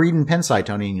sink to reading Pinside,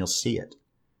 Tony, and you'll see it.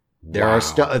 There are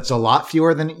still, it's a lot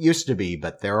fewer than it used to be,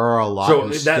 but there are a lot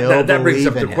who still believe in him. That brings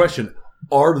up the question.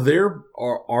 Are there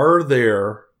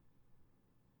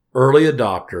early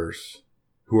adopters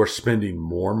who are spending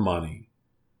more money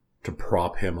to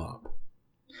prop him up?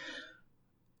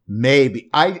 Maybe.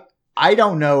 I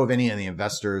don't know if any of the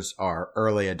investors are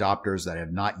early adopters that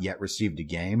have not yet received a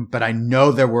game, but I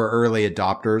know there were early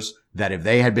adopters that if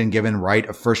they had been given right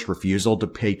of first refusal to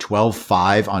pay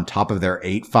 12.5 on top of their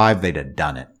 8.5, they'd have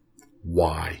done it.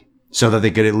 Why? So that they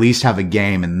could at least have a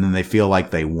game and then they feel like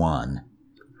they won.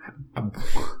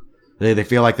 They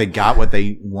feel like they got what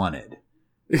they wanted.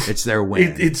 It's their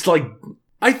win. It's like,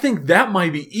 I think that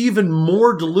might be even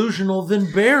more delusional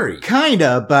than Barry.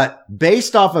 Kinda, but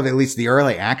based off of at least the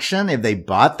early action, if they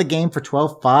bought the game for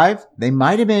 12.5, they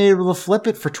might have been able to flip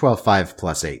it for 12.5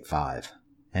 plus 8.5.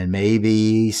 And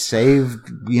maybe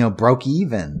broke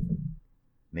even.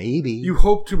 Maybe. You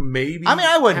hope to maybe. I mean,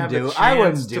 I wouldn't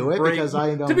do it because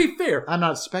I don't. To be fair, I'm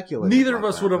not speculating. Neither of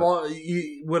us would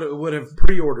have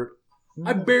pre-ordered.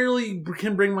 I barely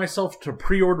can bring myself to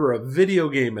pre-order a video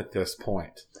game at this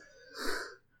point.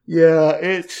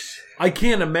 Yeah, I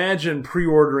can't imagine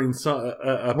pre-ordering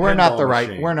a We're not the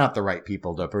machine. We're not the right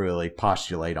people to really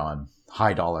postulate on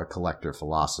high dollar collector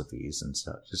philosophies and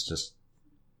stuff. It's just.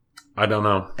 I don't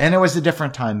know. And it was a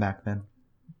different time back then.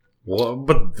 Well,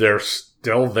 but they're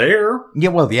still there. Yeah,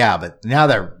 well, yeah, but now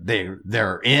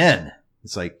they're in.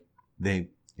 It's like they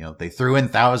threw in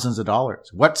thousands of dollars.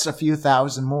 What's a few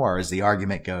thousand more, as the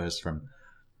argument goes from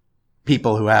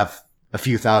people who have a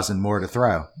few thousand more to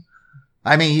throw.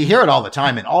 I mean, you hear it all the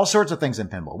time in all sorts of things in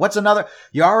pinball. What's another?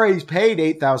 You already paid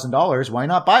 $8,000. Why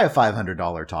not buy a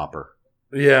 $500 topper?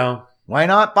 Yeah. Why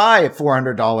not buy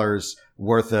 $400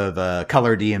 worth of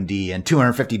color DMD and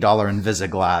 $250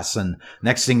 Invisiglass? And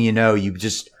next thing you know,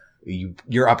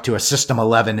 you're up to a System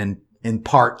 11 in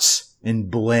parts in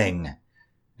bling.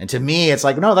 And to me, it's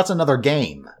like, no, that's another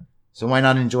game. So why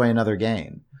not enjoy another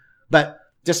game? But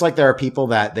just like there are people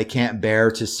that they can't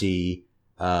bear to see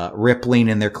rippling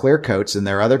in their clear coats, and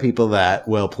there are other people that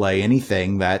will play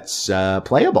anything that's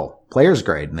playable, player's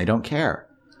grade, and they don't care.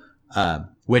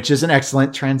 Which is an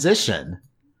excellent transition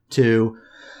to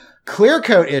clear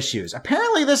coat issues.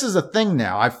 Apparently this is a thing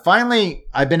now.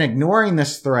 I've been ignoring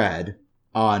this thread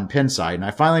on Pinside, and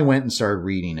I finally went and started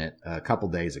reading it a couple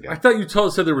days ago. I thought you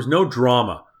said there was no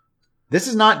drama. This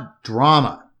is not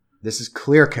drama. This is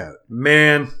clear coat.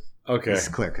 Man. Okay. This is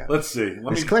clear coat. Let's see.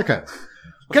 It's clear coat.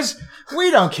 Because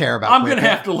we don't care about I'm going to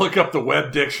have to look up the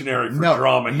web dictionary for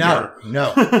drama here.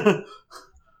 No.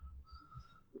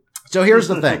 So here's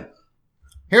the thing.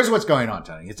 Here's what's going on,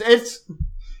 Tony. It's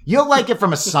you'll like it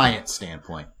from a science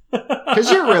standpoint because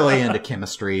you're really into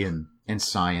chemistry and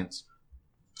science.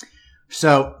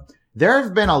 So there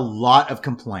have been a lot of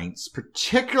complaints,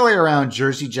 particularly around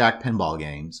Jersey Jack pinball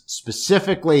games,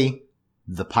 specifically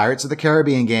the Pirates of the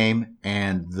Caribbean game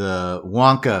and the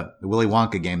Willy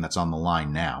Wonka game that's on the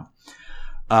line now,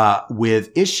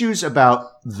 with issues about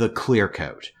the clear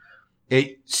coat.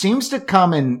 It seems to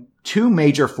come in two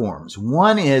major forms.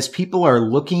 One is people are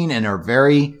looking and are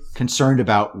very concerned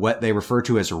about what they refer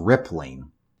to as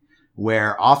rippling,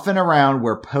 where often around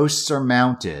where posts are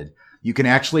mounted, you can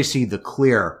actually see the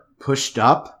clear pushed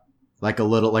up like a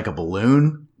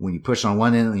balloon. When you push on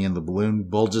one end and the balloon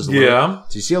bulges a little. Yeah.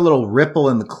 So you see a little ripple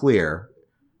in the clear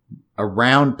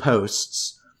around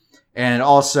posts. And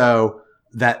also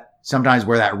that sometimes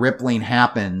where that rippling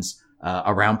happens,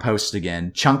 around posts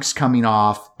again, chunks coming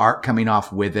off, art coming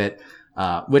off with it,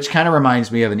 which kind of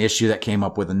reminds me of an issue that came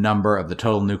up with a number of the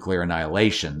total nuclear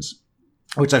annihilations,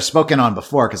 which I've spoken on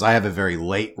before because I have a very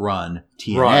late run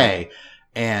TNA. Right.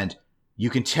 And you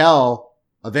can tell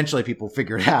eventually people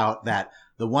figured out that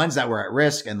the ones that were at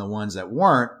risk and the ones that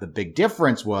weren't, the big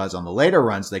difference was on the later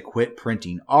runs, they quit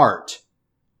printing art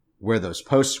where those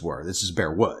posts were. This is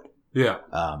bare wood. Yeah.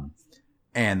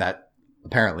 And that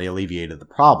apparently alleviated the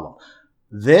problem.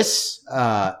 This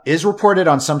is reported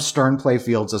on some Stern play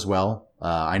fields as well.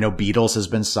 I know Beatles has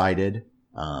been cited.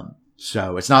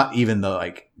 So it's not even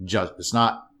it's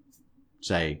not,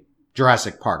 say,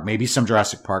 Jurassic Park. Maybe some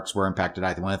Jurassic Parks were impacted.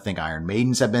 I want to think Iron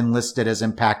Maidens have been listed as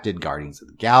impacted, Guardians of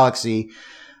the Galaxy.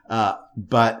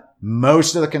 But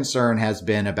most of the concern has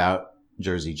been about,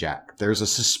 Jersey Jack. There's a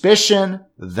suspicion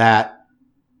that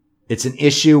it's an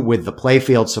issue with the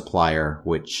playfield supplier,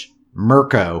 which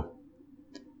Mirko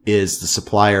is the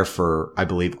supplier for, I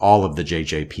believe, all of the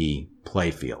JJP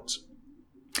playfields.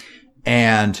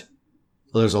 And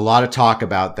there's a lot of talk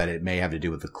about that it may have to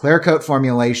do with the clear coat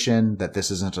formulation, that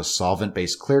this isn't a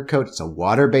solvent-based clear coat. It's a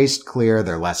water-based clear.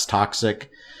 They're less toxic.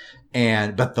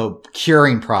 But the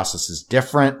curing process is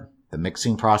different. The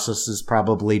mixing process is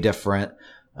probably different.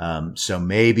 So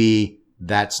maybe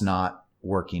that's not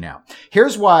working out.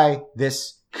 Here's why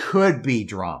this could be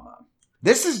drama.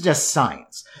 This is just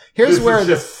science. This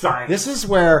is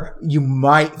where you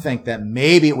might think that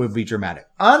maybe it would be dramatic.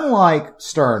 Unlike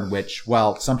Stern, which,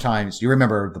 well, sometimes you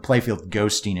remember the playfield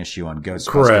ghosting issue on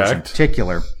Ghostbusters in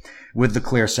particular, with the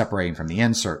clear separating from the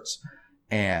inserts.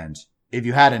 And if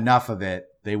you had enough of it,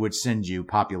 they would send you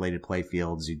populated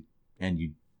playfields, and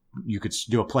you could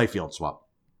do a playfield swap.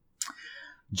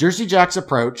 Jersey Jack's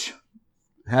approach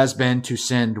has been to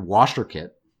send washer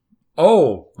kit.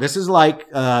 Oh. This is like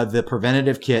the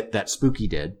preventative kit that Spooky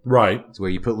did. Right. It's where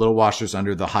you put little washers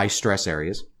under the high stress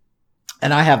areas.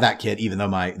 And I have that kit, even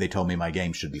though they told me my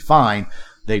game should be fine.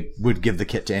 They would give the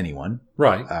kit to anyone.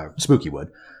 Right. Spooky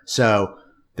would. So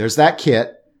there's that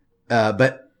kit.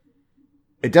 But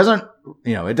it doesn't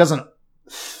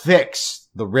fix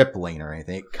the rippling or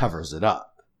anything. It covers it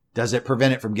up. Does it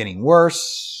prevent it from getting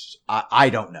worse? I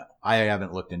don't know. I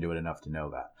haven't looked into it enough to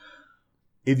know that.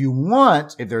 If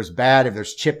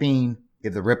there's chipping,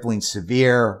 if the rippling's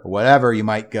severe or whatever, you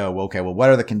might go, okay, well, what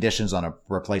are the conditions on a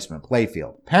replacement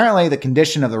playfield? Apparently the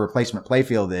condition of the replacement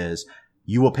playfield is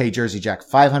you will pay Jersey Jack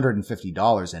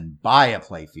 $550 and buy a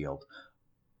playfield.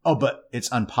 Oh, but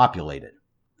it's unpopulated,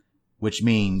 which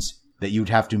means that you'd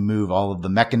have to move all of the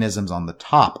mechanisms on the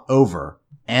top over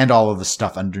and all of the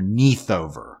stuff underneath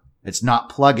over. It's not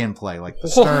plug and play like the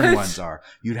Stern ones are.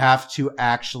 You'd have to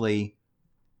actually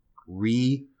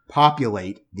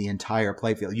repopulate the entire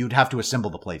playfield. You'd have to assemble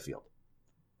the playfield.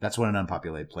 That's what an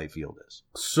unpopulated playfield is.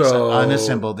 So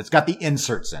unassembled. It's got the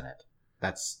inserts in it.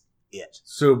 That's it.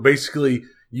 So basically,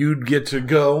 you'd get to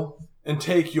go and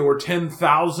take your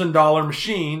 $10,000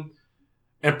 machine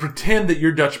and pretend that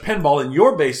you're Dutch Pinball in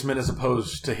your basement as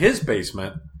opposed to his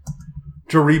basement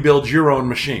to rebuild your own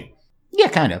machine. Yeah,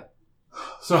 kind of.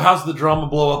 So how's the drama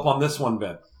blow up on this one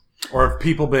been? Or have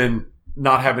people been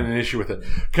not having an issue with it?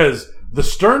 Because the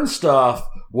Stern stuff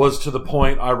was to the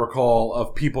point, I recall,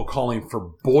 of people calling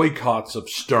for boycotts of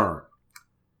Stern.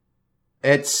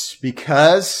 It's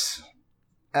because,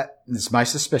 this is my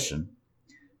suspicion,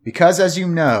 because as you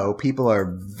know, people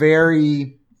are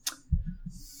very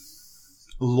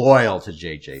loyal to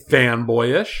JJP.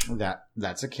 Fanboyish.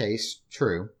 That's a case,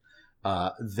 true.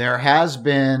 There has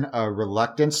been a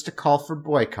reluctance to call for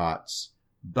boycotts,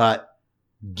 but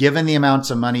given the amounts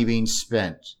of money being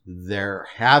spent, there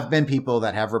have been people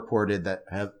that have reported that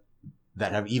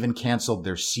have even canceled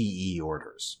their CE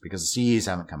orders because the CEs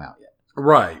haven't come out yet.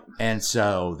 Right. And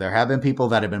so there have been people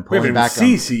that have been pulling back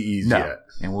on CEs yet.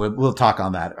 And we'll talk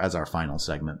on that as our final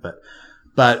segment.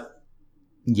 But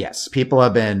yes, people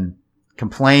have been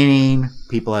complaining.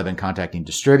 People have been contacting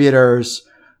distributors.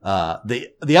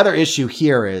 The other issue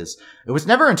here is it was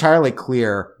never entirely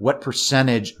clear what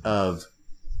percentage of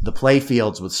the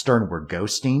playfields with Stern were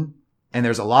ghosting. And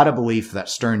there's a lot of belief that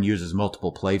Stern uses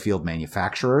multiple playfield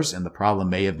manufacturers, and the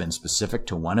problem may have been specific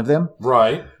to one of them.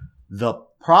 Right. The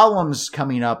problems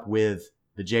coming up with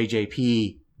the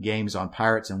JJP games on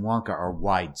Pirates and Wonka are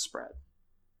widespread.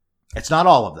 It's not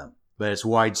all of them, but it's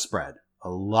widespread. A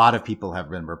lot of people have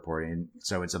been reporting,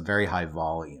 so it's a very high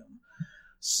volume.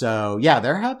 So yeah,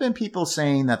 there have been people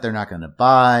saying that they're not going to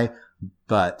buy,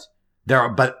 but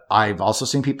I've also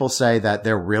seen people say that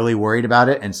they're really worried about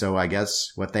it. And so I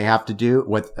guess what they have to do,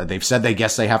 what they've said they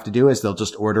guess they have to do is they'll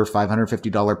just order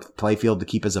 $550 playfield to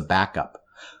keep as a backup.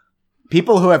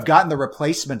 People who have gotten the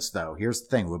replacements though, here's the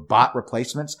thing, who bought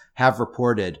replacements have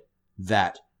reported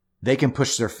that they can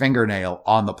push their fingernail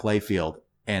on the playfield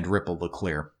and ripple the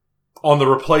clear. On the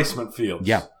replacement fields.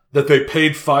 Yeah. That they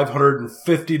paid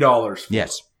 $550 for.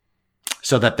 Yes.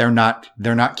 So that they're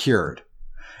not cured.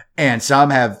 And some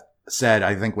have said,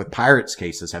 I think with Pirates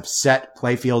cases, have set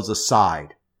playfields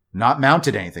aside, not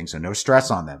mounted anything, so no stress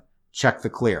on them. Check the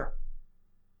clear.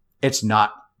 It's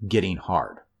not getting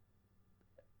hard.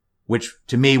 Which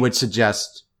to me would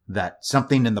suggest that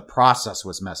something in the process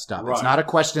was messed up. Right. It's not a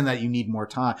question that you need more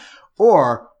time.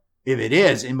 Or if it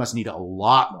is, it must need a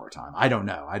lot more time. I don't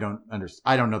know. I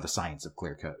don't know the science of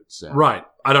clear codes. So. Right.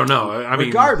 I don't know. I mean,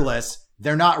 regardless,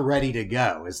 they're not ready to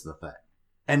go is the thing.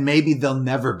 And maybe they'll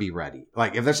never be ready.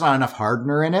 Like if there's not enough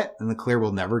hardener in it and the clear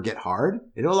will never get hard,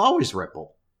 it'll always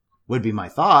ripple. would be my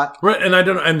thought. Right, and I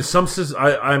don't. And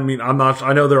I mean, I'm not.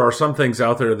 I know there are some things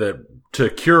out there that to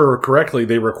cure correctly,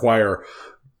 they require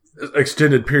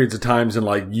extended periods of times in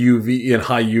like UV in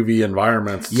high UV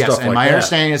environments. Yes, stuff and like my that.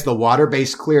 understanding is the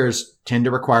water-based clears tend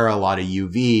to require a lot of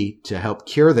UV to help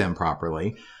cure them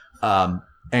properly.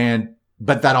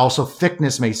 But that also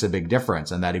thickness makes a big difference.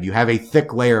 And that if you have a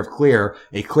thick layer of clear,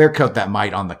 a clear coat that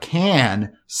might on the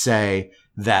can say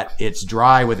that it's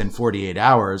dry within 48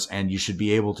 hours and you should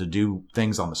be able to do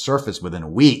things on the surface within a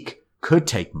week, could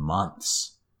take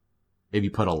months if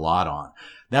you put a lot on.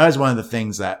 That was one of the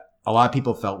things that a lot of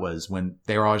people felt was when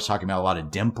they were always talking about a lot of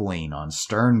dimpling on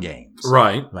Stern games.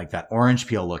 Right. Like that orange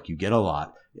peel look you get a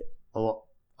lot.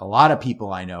 A lot of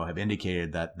people I know have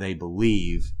indicated that they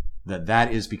believe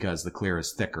that is because the clear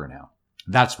is thicker now.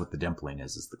 That's what the dimpling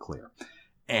is the clear.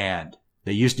 And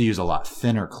they used to use a lot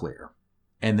thinner clear.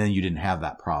 And then you didn't have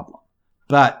that problem.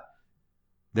 But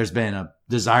there's been a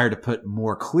desire to put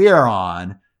more clear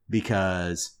on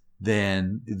because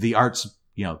then the art's,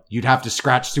 you'd have to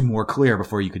scratch through more clear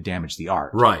before you could damage the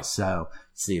art. Right. So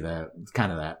see the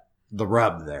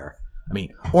rub there. I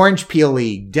mean, orange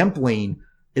peely dimpling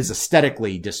is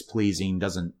aesthetically displeasing,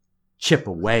 doesn't chip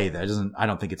away. I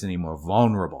don't think it's any more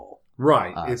vulnerable.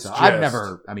 Right.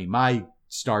 My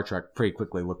Star Trek pretty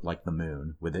quickly looked like the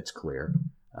moon with its clear.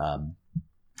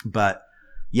 But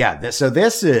yeah, this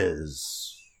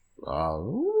is, I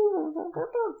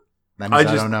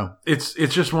don't know. It's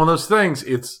just one of those things.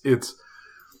 It's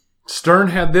Stern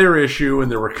had their issue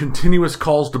and there were continuous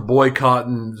calls to boycott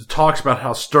and talks about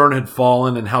how Stern had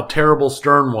fallen and how terrible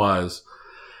Stern was.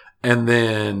 And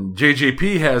then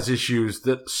JJP has issues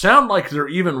that sound like they're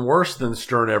even worse than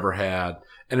Stern ever had.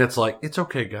 And it's like, it's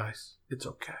okay, guys. It's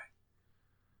okay.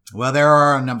 Well, there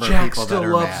are a number of people that are still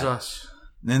loves mad. us.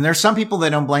 And there's some people that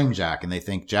don't blame Jack and they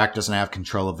think Jack doesn't have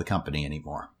control of the company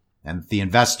anymore. And the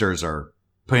investors are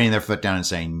putting their foot down and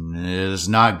saying, it is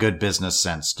not good business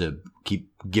sense to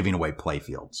keep giving away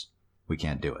playfields. We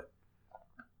can't do it.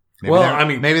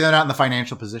 Maybe they're not in the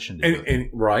financial position to do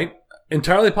it. Right.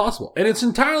 Entirely possible. And it's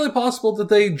entirely possible that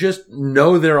they just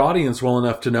know their audience well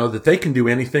enough to know that they can do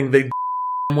anything they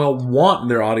well want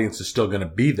and their audience is still going to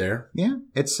be there. Yeah,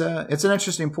 it's an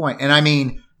interesting point. And I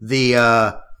mean, the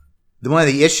one of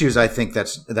the issues I think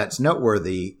that's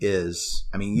noteworthy is,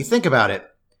 I mean, you think about it,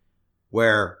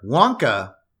 where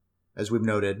Wonka, as we've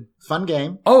noted, fun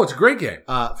game. Oh, it's a great game.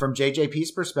 From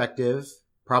JJP's perspective,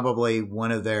 probably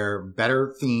one of their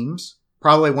better themes.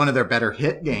 Probably one of their better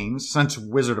hit games since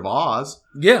Wizard of Oz.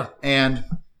 Yeah. And,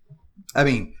 I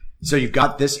mean, so you've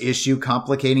got this issue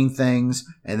complicating things.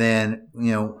 And then,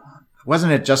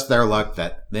 wasn't it just their luck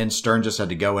that then Stern just had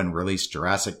to go and release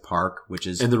Jurassic Park, which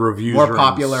is and the reviews more are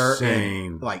popular insane.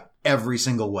 in like every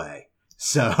single way.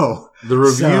 So the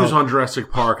reviews on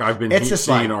Jurassic Park I've been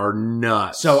seeing are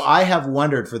nuts. So I have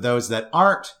wondered for those that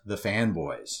aren't the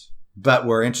fanboys, but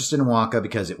were interested in Wonka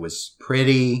because it was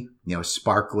pretty,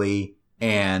 sparkly,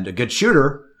 and a good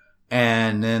shooter,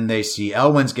 and then they see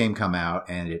Elwyn's game come out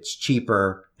and it's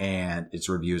cheaper and its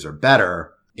reviews are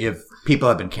better. If people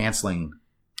have been canceling,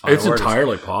 it's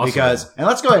entirely possible. And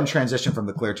let's go ahead and transition from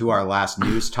the clear to our last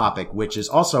news topic, which is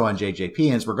also on JJP,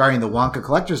 and it's regarding the Wonka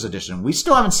Collector's Edition. We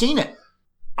still haven't seen it.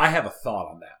 I have a thought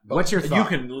on that. What's your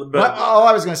thought? All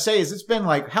I was going to say is it's been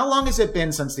like, how long has it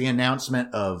been since the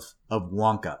announcement of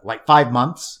Wonka? Like 5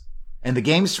 months? And the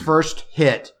game's first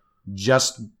hit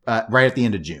just right at the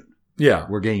end of June. Yeah.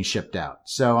 We're getting shipped out.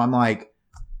 So I'm like,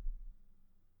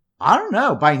 I don't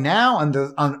know. By now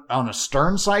on a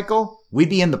Stern cycle, we'd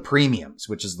be in the premiums,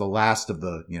 which is the last of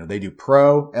the, they do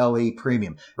Pro, LE,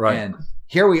 Premium. Right. And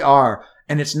here we are.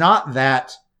 And it's not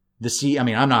that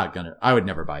I would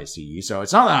never buy a CE. So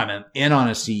it's not that I'm in on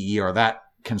a CE or that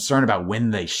concerned about when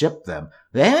they ship them.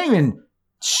 They haven't even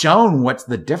shown what's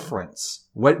the difference,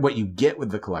 what you get with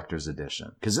the collector's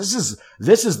edition. Cause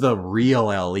this is the real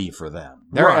LE for them.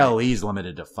 Their LE is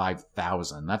limited to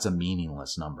 5,000. That's a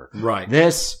meaningless number. Right.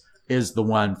 This is the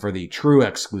one for the true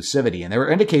exclusivity. And there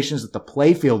were indications that the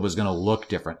playfield was going to look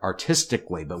different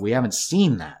artistically, but we haven't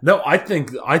seen that. No, I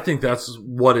think that's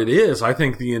what it is. I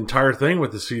think the entire thing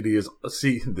with the CD is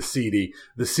the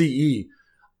CE.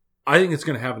 I think it's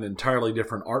going to have an entirely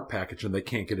different art package and they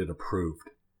can't get it approved.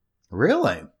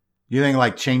 Really? You think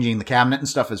like changing the cabinet and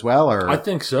stuff as well? Or I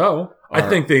think so. I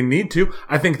think they need to.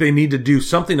 I think they need to do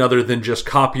something other than just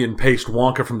copy and paste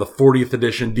Wonka from the 40th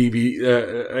edition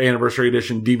anniversary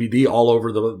edition DVD all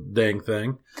over the dang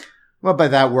thing. Well,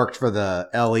 but that worked for the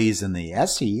LEs and the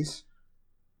SEs.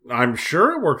 I'm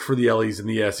sure it worked for the LEs and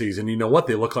the SEs, and you know what?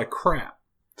 They look like crap.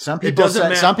 Some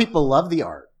people love the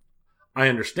art. I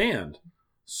understand.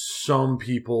 Some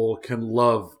people can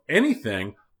love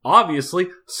anything. Obviously,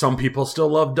 some people still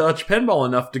love Dutch pinball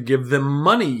enough to give them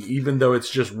money, even though it's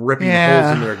just ripping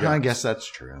holes in their guns. I guess that's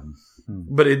true.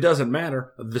 But it doesn't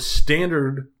matter. The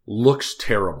standard looks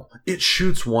terrible. It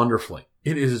shoots wonderfully.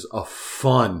 It is a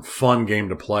fun game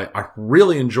to play. I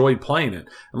really enjoyed playing it.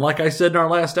 And like I said in our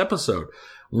last episode,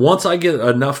 once I get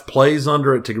enough plays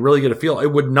under it to really get a feel,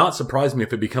 it would not surprise me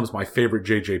if it becomes my favorite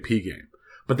JJP game.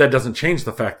 But that doesn't change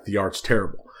the fact that the art's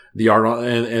terrible. The art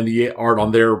and the art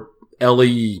on their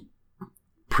LE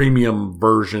premium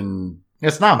version,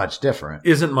 it's not much different.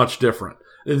 Isn't much different.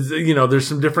 There's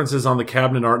some differences on the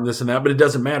cabinet art and this and that, but it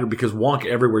doesn't matter because Wonka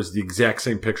everywhere is the exact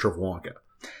same picture of Wonka.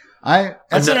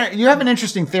 You have an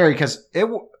interesting theory because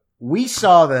we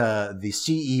saw the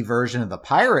CE version of the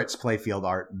Pirates playfield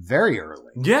art very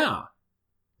early. Yeah.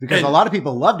 Because a lot of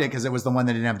people loved it because it was the one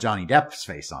that didn't have Johnny Depp's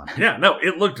face on it. Yeah, no,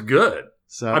 it looked good.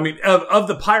 So I mean, of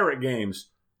the pirate games,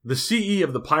 the CE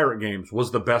of the pirate games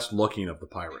was the best looking of the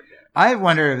pirate games. I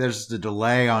wonder if there's the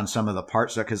delay on some of the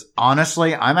parts because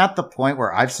honestly, I'm at the point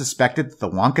where I've suspected that the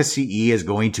Wonka CE is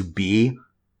going to be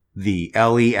the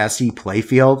LESE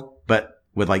playfield, but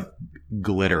with like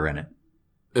glitter in it.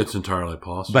 It's entirely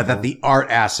possible. But that the art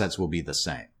assets will be the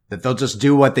same. That they'll just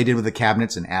do what they did with the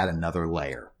cabinets and add another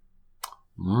layer.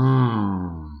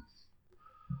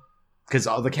 Because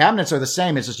all the cabinets are the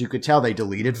same. It's just you could tell they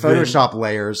deleted Photoshop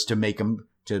layers to make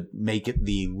it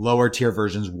the lower tier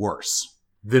versions worse.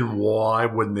 Then why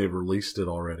wouldn't they have released it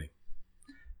already?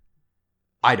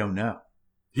 I don't know.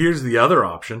 Here's the other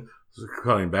option.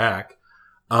 Coming back.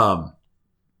 Are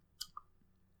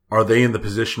they in the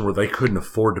position where they couldn't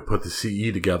afford to put the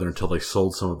CE together until they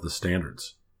sold some of the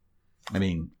standards? I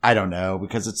mean, I don't know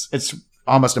because it's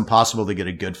almost impossible to get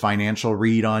a good financial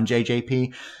read on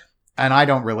JJP. And I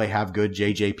don't really have good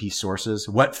JJP sources.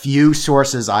 What few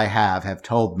sources I have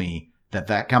told me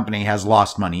that company has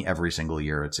lost money every single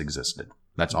year it's existed.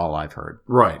 That's all I've heard.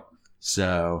 Right.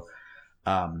 So,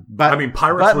 but I mean,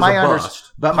 Pirates was a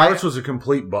bust. Pirates was a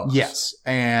complete bust. Yes.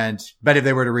 But if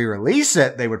they were to re-release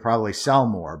it, they would probably sell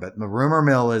more. But the rumor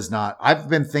mill is not, I've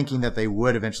been thinking that they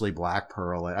would eventually Black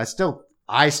Pearl it. I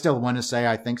still want to say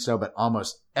I think so, but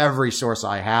almost every source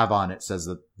I have on it says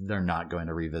that they're not going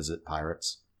to revisit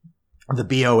Pirates. The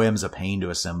BOM's a pain to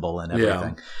assemble and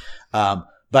everything. Yeah.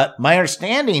 But my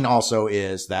understanding also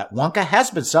is that Wonka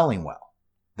has been selling well.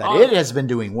 That it has been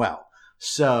doing well.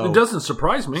 So it doesn't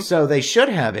surprise me. So they should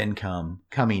have income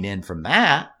coming in from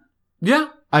that. Yeah.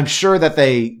 I'm sure that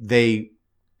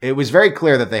it was very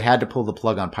clear that they had to pull the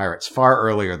plug on Pirates far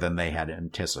earlier than they had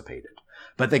anticipated.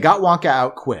 But they got Wonka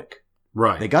out quick.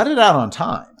 Right. They got it out on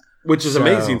time. Which is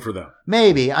amazing for them.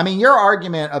 Maybe. I mean, your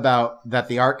argument about that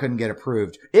the art couldn't get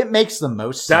approved, it makes the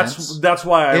most sense. That's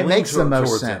why it makes the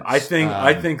most sense. I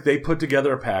think they put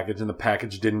together a package and the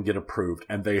package didn't get approved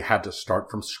and they had to start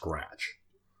from scratch.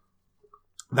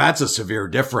 That's a severe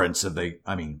difference.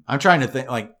 I'm trying to think,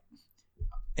 like,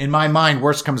 in my mind,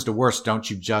 worst comes to worst, don't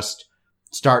you just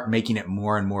start making it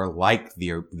more and more like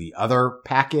the other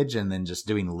package and then just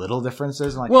doing little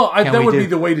differences? Like, that would be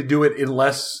the way to do it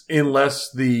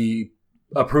unless the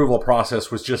approval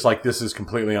process was just like, this is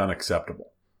completely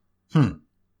unacceptable.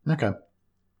 Okay.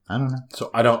 I don't know. So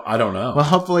I don't know. Well,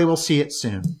 hopefully we'll see it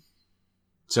soon.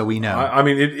 So we know.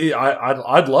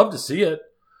 I'd love to see it.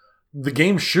 The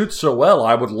game shoots so well.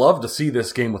 I would love to see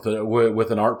this game with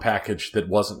an art package that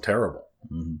wasn't terrible.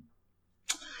 Mm-hmm.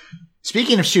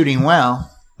 Speaking of shooting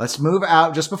well, let's move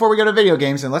out just before we go to video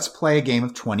games and let's play a game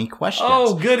of 20 questions.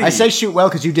 Oh, goody. I say shoot well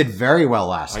because you did very well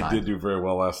last time. I did do very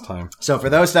well last time. So for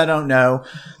those that don't know,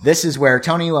 this is where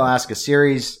Tony will ask a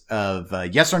series of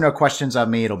yes or no questions of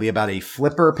me. It'll be about a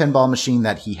flipper pinball machine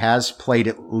that he has played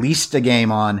at least a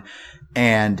game on.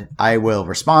 And I will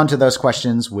respond to those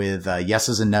questions with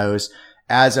yeses and nos.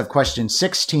 As of question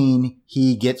 16,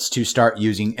 he gets to start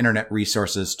using internet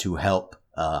resources to help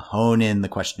hone in the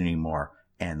questioning more.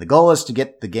 And the goal is to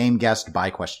get the game guessed by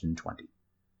question 20.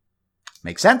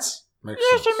 Make sense? Yes,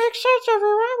 it makes sense,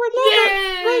 everyone. We love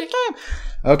it. Great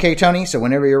time. Okay, Tony. So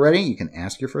whenever you're ready, you can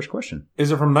ask your first question.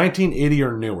 Is it from 1980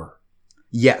 or newer?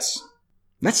 Yes.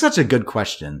 That's such a good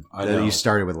question that you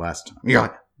started with last time. You're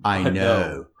like, I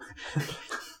know.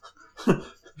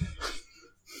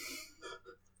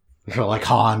 You're like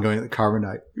Han going to the Carbon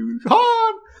Knight.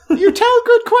 Han, you tell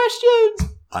good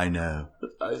questions. I know.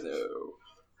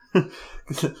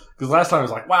 Because last time I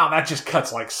was like, wow, that just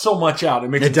cuts like so much out. It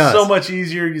makes it so much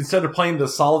easier instead of playing the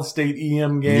solid state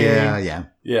EM game.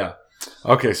 Yeah.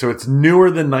 Okay, so it's newer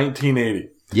than 1980.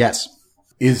 Yes.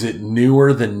 Is it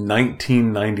newer than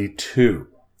 1992?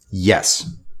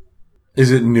 Yes.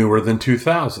 Is it newer than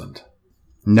 2000?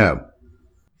 No.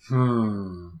 So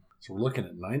we're looking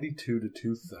at 92 to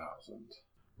 2000.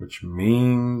 Which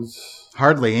means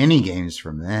hardly any games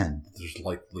from then. There's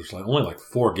only like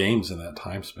 4 games in that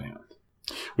time span.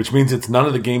 Which means it's none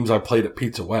of the games I played at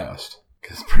Pizza West.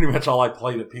 Because pretty much all I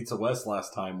played at Pizza West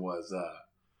last time was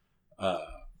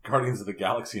Guardians of the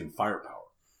Galaxy and Firepower.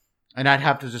 And I'd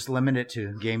have to just limit it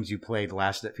to games you played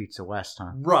last at Pizza West,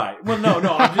 huh? Right. Well, no.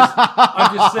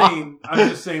 I'm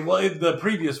just saying. Well, the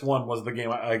previous one was a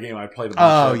game I played.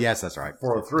 Oh, yes, that's right.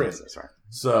 403. Yes, that's right.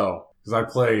 So, because I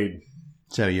played.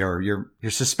 So you're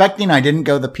suspecting I didn't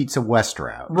go the Pizza West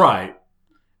route, right?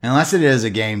 Unless it is a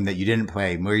game that you didn't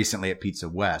play more recently at Pizza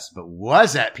West, but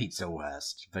was at Pizza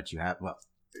West. But you have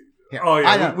Here, oh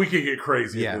yeah, we could get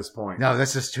crazy at this point. No,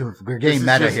 this is too. We're getting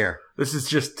meta here. This is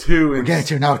just too. We're getting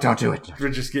too. No, don't do it. We're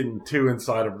just getting too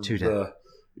inside of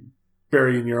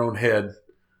burying your own head.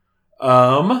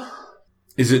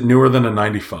 Is it newer than a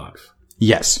 95?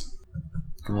 Yes.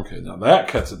 Okay, now that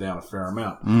cuts it down a fair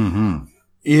amount. Mm-hmm.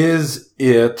 Is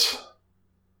it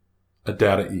a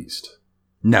Data East?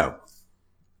 No.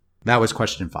 That was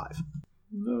question 5.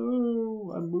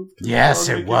 No, I moved. Yes,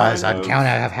 it was. I'd count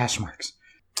out of hash marks.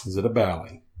 Is it a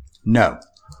Bally? No.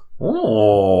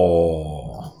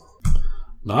 Oh.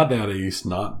 Not Data East,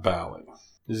 not Bally.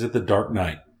 Is it the Dark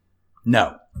Knight?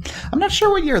 No. I'm not sure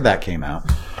what year that came out.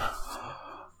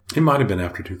 It might have been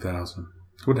after 2000.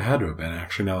 It would have had to have been,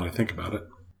 actually, now that I think about it.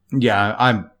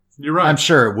 Yeah, You're right. I'm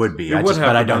sure it would be. But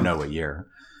I don't know what year.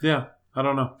 Yeah, I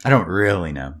don't know. I don't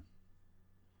really know.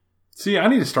 See, I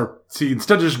need to start.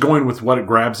 Instead of just going with what it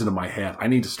grabs into my head, I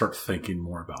need to start thinking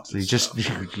more about this.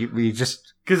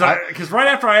 Because right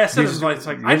after I asked it, it's like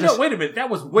I know. Wait a minute, that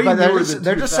was way more than.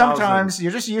 They're just sometimes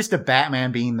you're just used to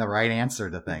Batman being the right answer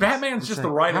to things. Batman's just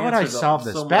the right answer. How would I solve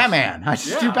this? Batman. I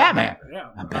just do Batman. Yeah,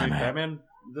 I'm Batman. Batman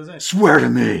doesn't. Swear to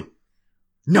me.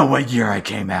 Know what year I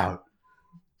came out.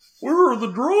 Where are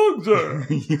the drugs at?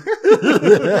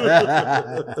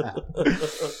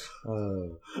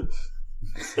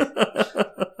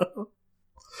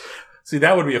 See,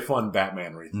 that would be a fun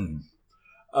Batman read.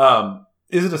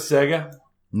 Is it a Sega?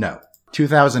 No.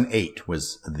 2008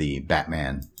 was the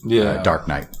Batman Dark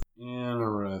Knight.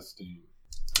 Interesting.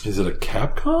 Is it a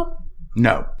Capcom?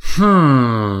 No.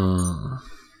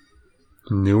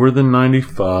 Newer than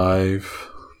 95.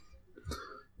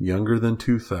 Younger than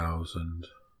 2000.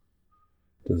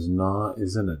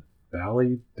 Isn't it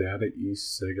Bally, Data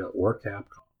East, Sega, or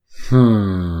Capcom?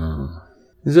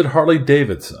 Is it Harley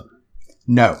Davidson?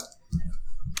 No.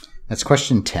 That's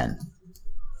question 10.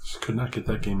 Just could not get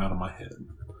that game out of my head.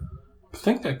 I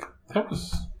think that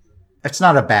was... It's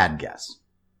not a bad guess.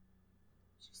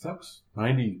 That was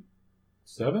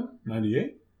 97?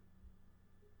 98?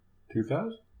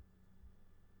 2000?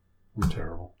 I'm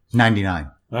terrible.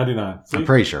 99. 99. See? I'm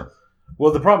pretty sure.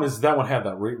 Well, the problem is that one had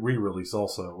that re-release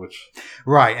also, which...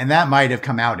 Right, and that might have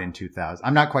come out in 2000.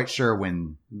 I'm not quite sure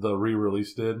when... The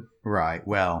re-release did? Right,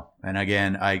 well, and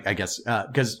again, I guess,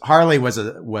 because Harley was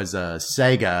a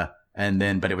Sega,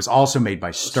 but it was also made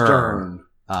by Stern.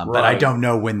 Right. But I don't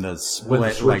know when the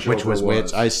split, which was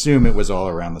which. I assume it was all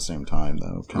around the same time,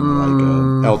 though. Kind of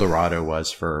like El Dorado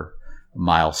was for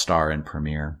Milestar and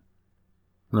Premiere.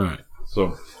 All right,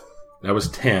 so that was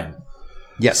 10.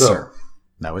 Yes, sir.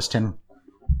 That was 10.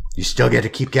 You still get to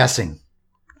keep guessing.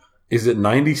 Is it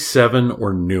 97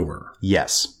 or newer?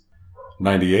 Yes.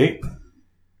 98?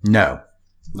 No.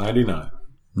 99?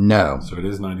 No. So it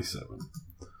is 97.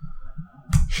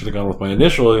 Should have gone with my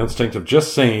initial instinct of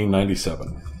just saying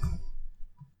 97.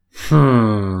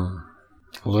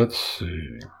 Let's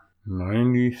see.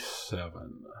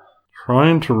 97.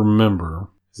 Trying to remember.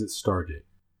 Is it Stargate?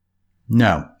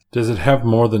 No. Does it have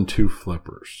more than 2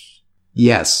 flippers?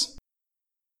 Yes.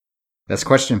 That's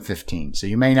question 15, so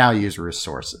you may now use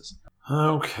resources.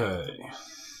 Okay.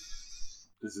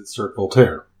 Is it Cirque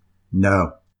Voltaire?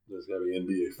 No. Does it have an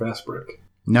NBA Fast Break?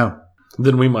 No.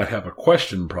 Then we might have a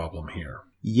question problem here.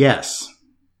 Yes,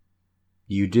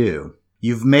 you do.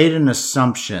 You've made an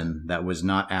assumption that was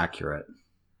not accurate.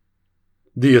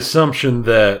 The assumption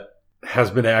that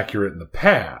has been accurate in the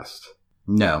past?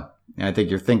 No. I think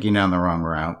you're thinking down the wrong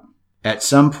route. At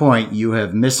some point, you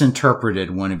have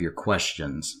misinterpreted one of your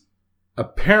questions.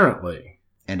 Apparently.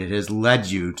 And it has led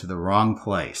you to the wrong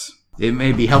place. It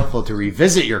may be helpful to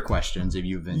revisit your questions if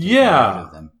you've been taking note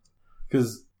of them.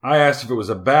 Because I asked if it was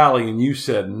a Bally and you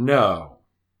said no.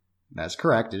 That's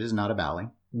correct. It is not a Bally.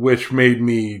 Which made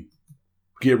me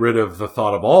get rid of the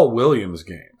thought of all Williams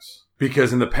games.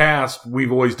 Because in the past,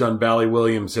 we've always done Bally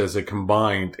Williams as a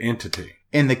combined entity.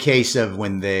 In the case of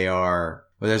when they are...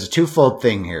 Well, there's a twofold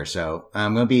thing here, so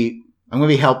I'm going to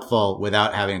be helpful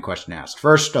without having a question asked.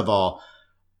 First of all,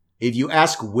 if you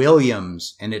ask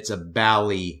Williams and it's a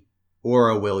Bally or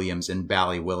a Williams in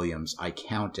Bally Williams, I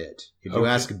count it. If you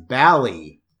ask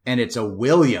Bally and it's a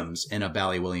Williams in a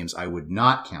Bally Williams, I would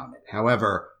not count it.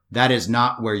 However, that is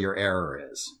not where your error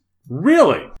is.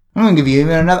 Really? I'm going to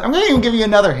give you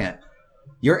another hint.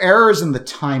 Your error is in the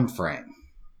time frame.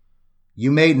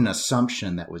 You made an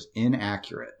assumption that was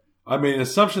inaccurate. I made an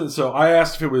assumption. So I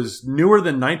asked if it was newer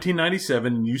than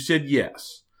 1997, and you said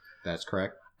yes. That's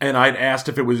correct. And I'd asked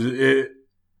if it was...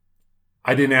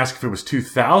 I didn't ask if it was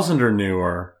 2000 or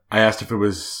newer. I asked if it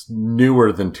was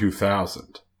newer than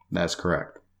 2000. That's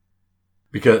correct.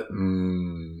 Because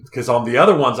on the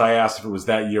other ones, I asked if it was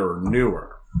that year or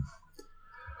newer.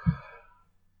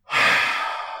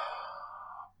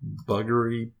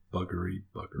 Buggery.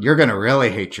 You're going to really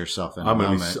hate yourself in a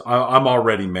moment. I'm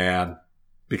already mad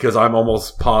because I'm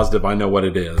almost positive I know what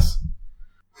it is.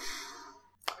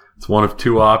 It's one of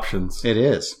two options. It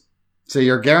is. So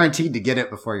you're guaranteed to get it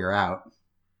before you're out.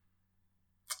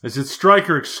 Is it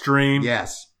Striker Extreme?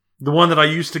 Yes. The one that I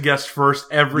used to guess first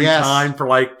every time for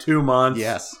like 2 months?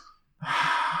 Yes.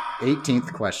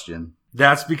 18th question.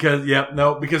 That's because,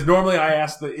 because normally I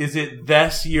ask is it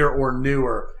this year or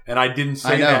newer? And I didn't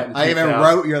say that. I even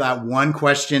wrote that one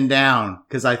question down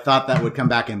because I thought that would come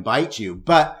back and bite you.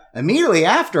 But immediately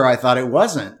after, I thought it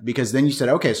wasn't because then you said,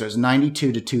 okay, so it's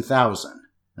 92 to 2000.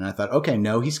 And I thought, okay,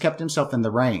 no, he's kept himself in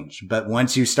the range. But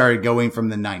once you started going from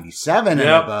the 97 and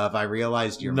above, I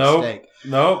realized your mistake.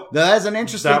 Nope. That's an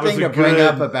interesting thing to bring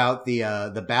up about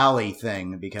the Bally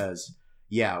thing because...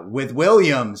 Yeah, with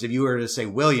Williams, if you were to say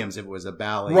Williams, it was a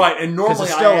Bally. Right, and normally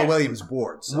it's still a Williams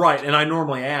board. So. Right, and I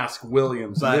normally ask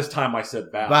Williams, but this time I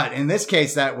said Bally. But in this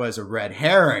case, that was a red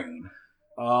herring.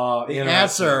 The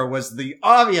answer was the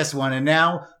obvious one, and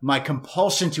now my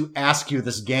compulsion to ask you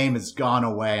this game has gone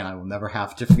away, and I will never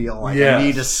have to feel like I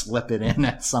need to slip it in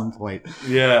at some point.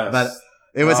 Yes. But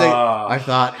it was I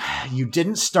thought, you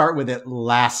didn't start with it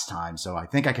last time, so I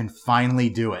think I can finally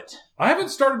do it. I haven't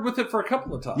started with it for a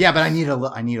couple of times. Yeah, but I need a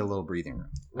little breathing room.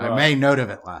 Right. I made note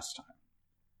of it last time.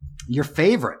 Your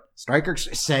favorite Striker,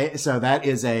 so that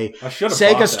is a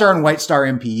Sega Stern White Star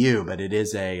MPU, but it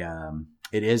is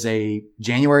a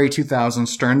January 2000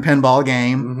 Stern pinball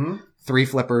game. Mm-hmm. 3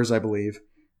 flippers, I believe.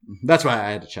 That's why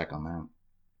I had to check on that.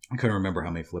 I couldn't remember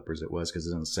how many flippers it was because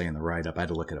it didn't say in the write-up. I had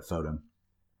to look at a photo.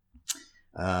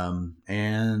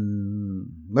 And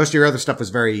most of your other stuff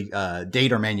was very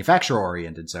date or manufacturer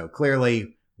oriented, so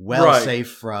clearly safe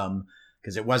from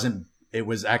because it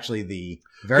was actually the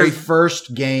very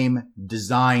first game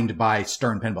designed by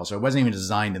Stern Pinball, so it wasn't even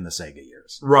designed in the Sega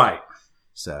years. Right.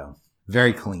 So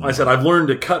very clean. I said I've learned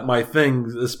to cut my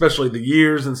things, especially the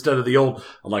years instead of the old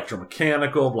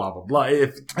electromechanical, blah blah blah.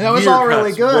 That was all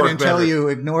really good until you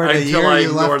ignored the year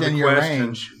you left in your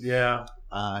range. Yeah.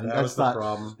 That was the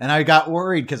problem. And I got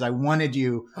worried because I wanted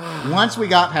you, once we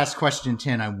got past question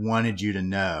 10, I wanted you to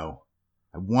know.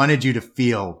 I wanted you to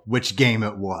feel which game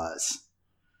it was.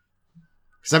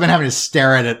 Because I've been having to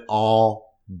stare at it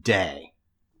all day.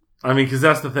 I mean, because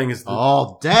that's the thing is...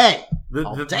 all day.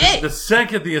 The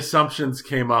second the assumptions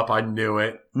came up, I knew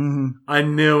it. Mm-hmm. I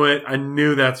knew it. I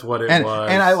knew that's what it was.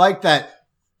 And I like that.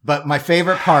 But my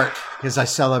favorite part is I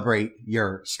celebrate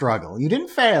your struggle. You didn't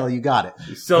fail. You got it.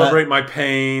 You celebrate my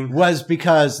pain. Was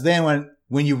because then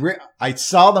when you I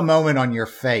saw the moment on your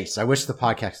face. I wish the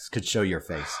podcast could show your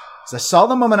face. So I saw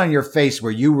the moment on your face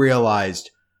where you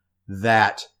realized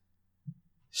that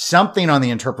something on the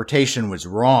interpretation was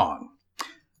wrong.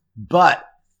 But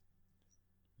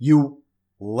you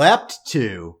leapt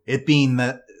to it being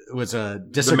it was a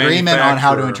disagreement on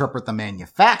how to interpret the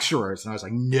manufacturers. And I was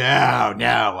like, no,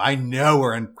 I know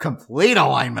we're in complete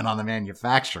alignment on the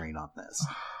manufacturing on this.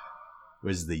 It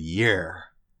was the year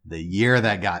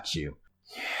that got you.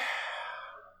 Yeah.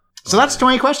 So that's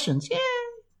 20 questions. Yeah.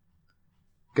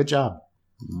 Good job.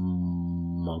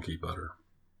 Monkey butter.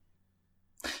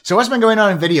 So what's been going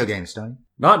on in video games, Tony?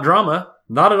 Not drama.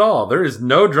 Not at all. There is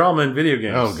no drama in video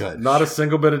games. Oh, good. Not a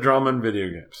single bit of drama in video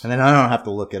games. And then I don't have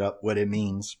to look it up what it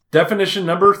means. Definition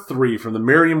number 3 from the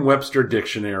Merriam-Webster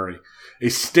Dictionary. A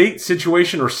state,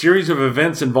 situation, or series of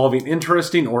events involving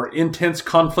interesting or intense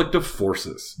conflict of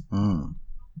forces.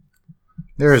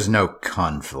 There is no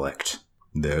conflict.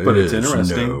 But it's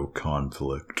interesting. No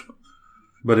conflict.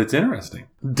 But it's interesting.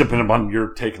 Depending upon your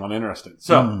take on interesting.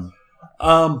 So,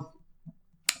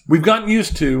 we've gotten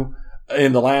used to,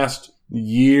 in the last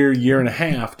year and a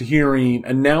half, to hearing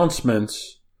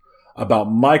announcements about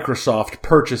Microsoft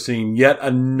purchasing yet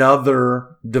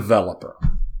another developer.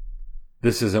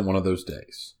 This isn't one of those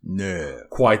days. No.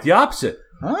 Quite the opposite.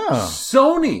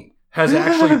 Sony has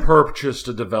actually purchased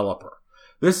a developer.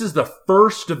 This is the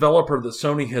first developer that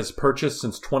Sony has purchased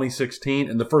since 2016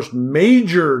 and the first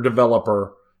major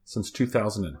developer since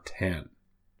 2010.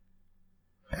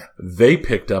 They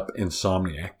picked up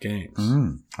Insomniac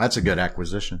Games. That's a good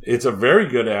acquisition. It's a very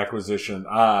good acquisition.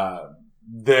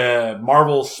 The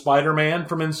Marvel Spider-Man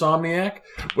from Insomniac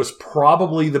was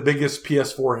probably the biggest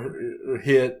PS4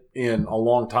 hit in a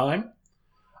long time.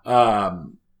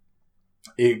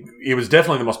 It was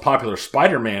definitely the most popular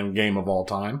Spider-Man game of all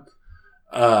time.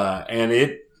 And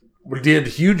it did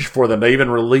huge for them. They even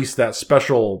released that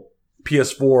special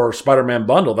PS4 Spider-Man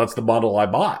bundle. That's the bundle I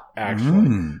bought,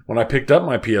 actually, when I picked up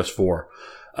my PS4.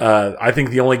 I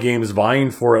think the only games vying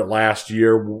for it last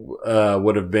year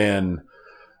would have been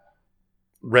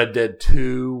Red Dead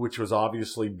 2, which was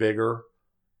obviously bigger,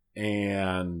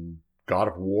 and God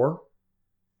of War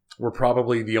were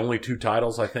probably the only two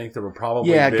titles I think that were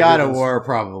probably bigger. God of War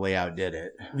probably outdid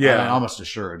it. Yeah. I mean, almost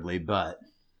assuredly, but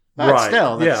right.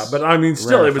 Still. Yeah, but I mean,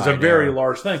 still, it was a very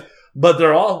large thing. But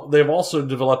they've also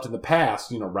developed in the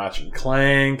past, Ratchet and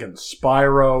Clank and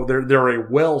Spyro. They're a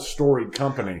well-storied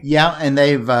company. Yeah, and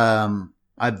they've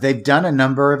done a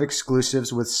number of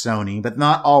exclusives with Sony, but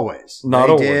not always.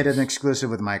 They did an exclusive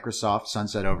with Microsoft.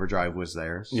 Sunset Overdrive was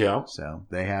theirs. Yeah. So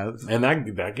they have. And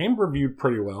that game reviewed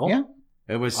pretty well. Yeah.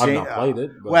 It was. I've not played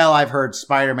it. But. Well, I've heard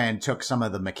Spider-Man took some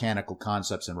of the mechanical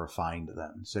concepts and refined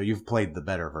them. So you've played the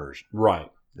better version.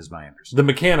 Right. Is my understanding.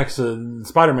 The mechanics,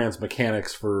 Spider-Man's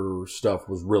mechanics for stuff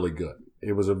was really good.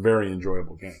 It was a very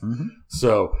enjoyable game. Mm-hmm.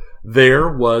 So there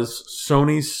was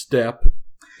Sony's step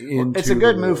into... It's a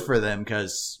good move for them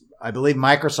because I believe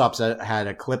Microsoft had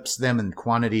eclipsed them in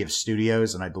quantity of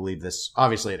studios, and I believe this,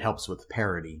 obviously it helps with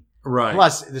parity. Right.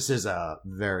 Plus, this is a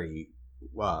very,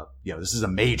 this is a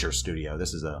major studio.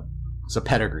 It's a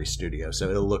pedigree studio, so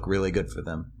it'll look really good for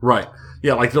them. Right.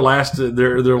 Yeah, like they're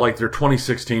like their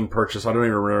 2016 purchase. I don't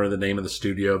even remember the name of the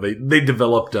studio. They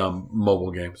developed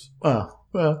mobile games. Oh,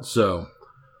 well. So.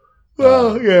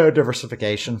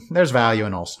 Diversification. There's value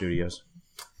in all studios.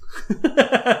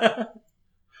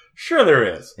 Sure there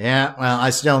is. Yeah, well, I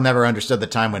still never understood the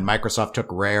time when Microsoft took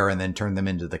Rare and then turned them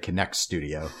into the Kinect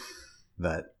studio.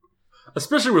 But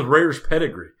especially with Rare's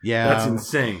pedigree. Yeah. That's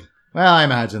insane. Well, I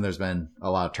imagine there's been a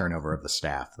lot of turnover of the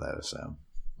staff, though.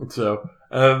 So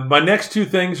my next two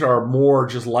things are more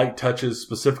just light touches,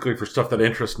 specifically for stuff that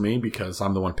interests me because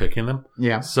I'm the one picking them.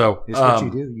 Yeah. So it's what you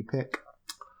do. You pick.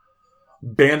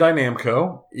 Bandai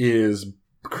Namco is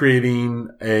creating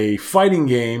a fighting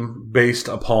game based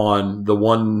upon the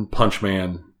One Punch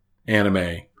Man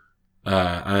anime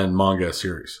and manga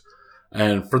series.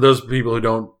 And for those people who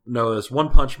don't know this, One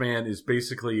Punch Man is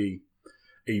basically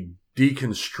a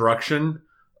deconstruction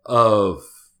of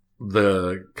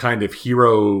the kind of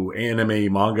hero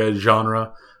anime manga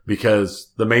genre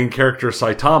because the main character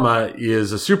Saitama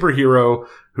is a superhero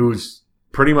who's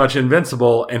pretty much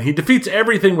invincible and he defeats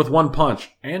everything with one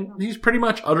punch and he's pretty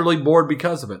much utterly bored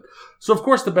because of it. So of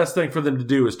course the best thing for them to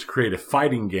do is to create a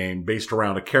fighting game based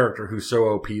around a character who's so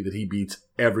OP that he beats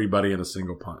everybody in a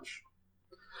single punch.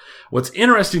 What's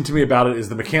interesting to me about it is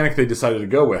the mechanic they decided to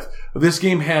go with. This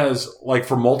game has, like,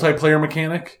 for multiplayer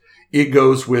mechanic, it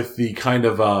goes with the kind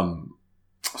of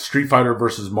Street Fighter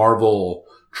versus Marvel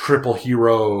triple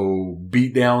hero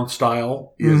beatdown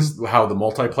style is how the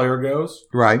multiplayer goes.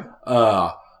 Right.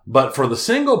 But for the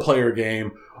single player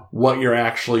game, what you're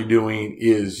actually doing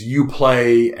is you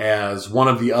play as one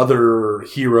of the other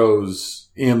heroes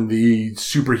in the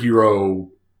superhero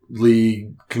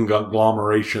league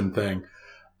conglomeration thing.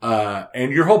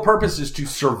 And your whole purpose is to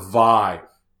survive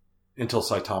until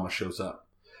Saitama shows up.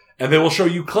 And they will show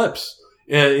you clips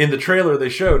in the trailer they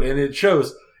showed, and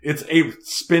it's a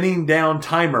spinning down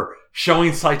timer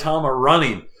showing Saitama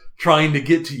running, trying to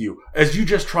get to you as you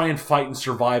just try and fight and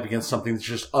survive against something that's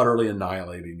just utterly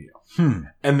annihilating you.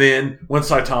 And then when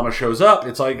Saitama shows up,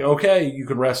 it's like, okay, you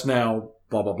can rest now,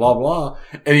 blah, blah, blah, blah.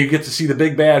 And you get to see the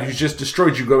big bad who's just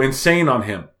destroyed you go insane on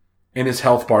him, and his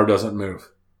health bar doesn't move.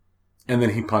 And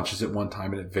then he punches it one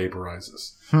time and it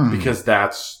vaporizes. Because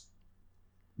that's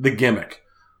the gimmick.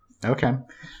 Okay.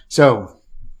 So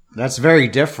that's very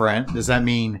different. Does that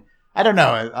mean, I don't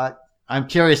know. I'm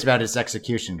curious about its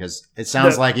execution because it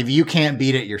sounds like if you can't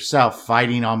beat it yourself,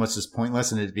 fighting almost is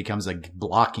pointless and it becomes a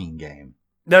blocking game.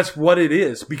 That's what it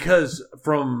is, because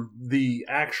from the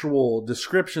actual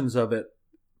descriptions of it,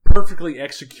 perfectly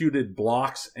executed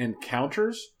blocks and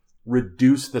counters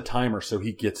reduce the timer so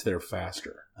he gets there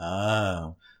faster.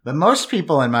 Oh. But most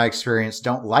people, in my experience,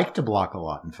 don't like to block a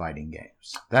lot in fighting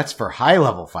games. That's for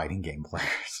high-level fighting game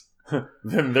players.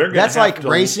 then they're going That's like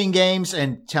racing games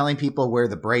and telling people where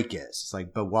the brake is. It's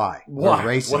like, but why? Why? We're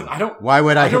racing. Why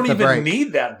would I don't hit the brake? even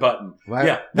need that button. Why?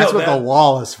 Yeah, that's what the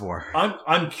wall is for.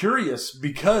 I'm curious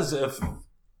because if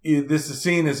this is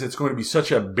seen as it's going to be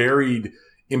such a buried,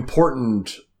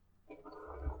 important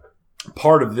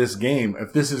part of this game,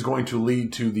 if this is going to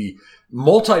lead to the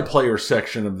multiplayer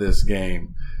section of this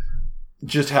game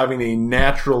just having a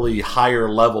naturally higher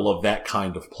level of that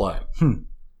kind of play.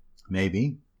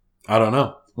 Maybe. I don't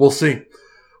know. We'll see.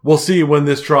 We'll see when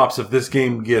this drops if this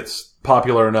game gets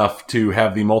popular enough to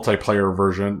have the multiplayer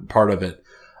version part of it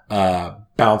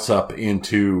bounce up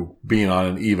into being on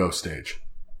an Evo stage.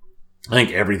 I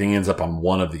think everything ends up on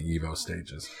one of the Evo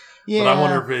stages. Yeah. But I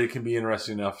wonder if it can be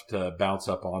interesting enough to bounce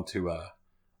up onto a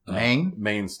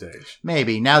main stage.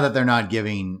 Maybe. Now that they're not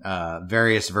giving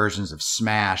various versions of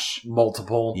Smash.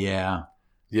 Multiple. Yeah.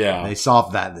 Yeah. They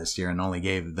solved that this year and only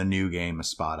gave the new game a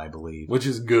spot, I believe. Which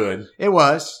is good. It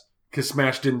was. Because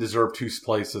Smash didn't deserve 2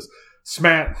 places.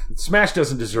 Smash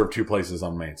doesn't deserve 2 places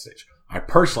on main stage. I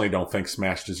personally don't think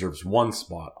Smash deserves 1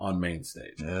 spot on main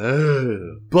stage.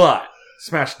 But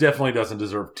Smash definitely doesn't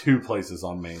deserve 2 places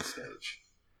on main stage.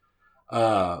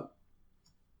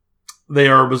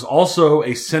 There was also a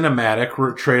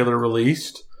cinematic trailer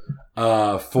released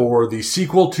for the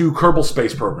sequel to Kerbal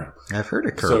Space Program. I've heard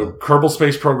of Kerbal. So Kerbal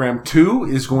Space Program 2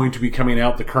 is going to be coming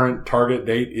out. The current target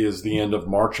date is the end of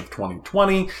March of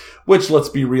 2020, which, let's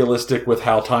be realistic with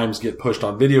how times get pushed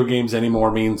on video games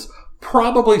anymore, means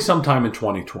probably sometime in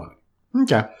 2020.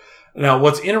 Okay. Now,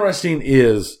 what's interesting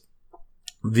is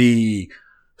the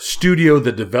studio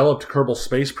that developed Kerbal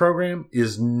Space Program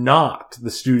is not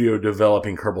the studio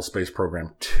developing Kerbal Space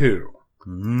Program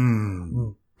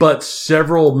 2. But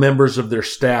several members of their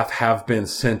staff have been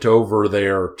sent over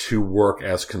there to work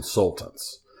as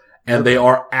consultants. And they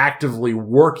are actively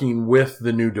working with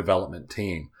the new development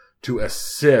team to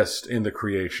assist in the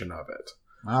creation of it.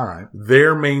 All right.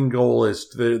 Their main goal is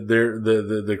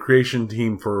the creation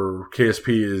team for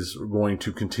KSP is going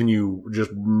to continue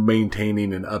just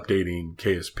maintaining and updating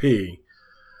KSP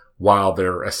while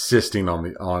they're assisting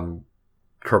on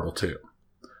Kerbal 2.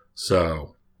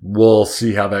 So we'll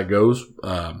see how that goes.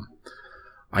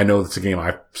 I know it's a game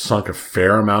I've sunk a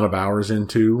fair amount of hours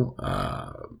into,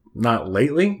 not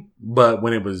lately, but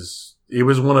when it was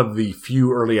one of the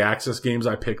few early access games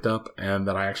I picked up and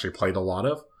that I actually played a lot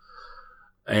of.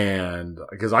 And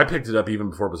because I picked it up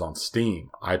even before it was on Steam,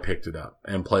 I picked it up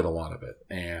and played a lot of it.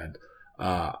 And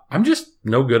I'm just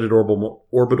no good at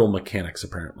orbital mechanics,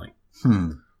 apparently.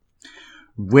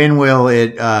 When will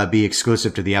it be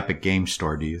exclusive to the Epic Game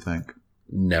Store, do you think?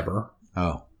 Never.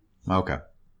 Oh, okay.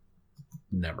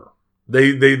 Never.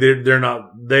 They're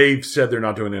not. They've said they're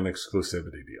not doing an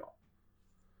exclusivity deal.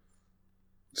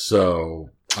 So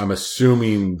I'm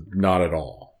assuming not at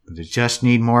all. They just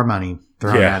need more money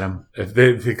thrown at them.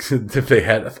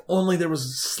 If only there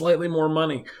was slightly more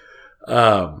money.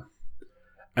 And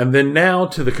then now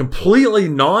to the completely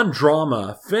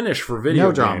non-drama finish for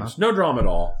video games. No drama at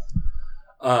all.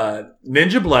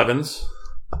 Ninja Blevins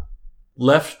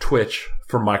left Twitch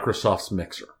for Microsoft's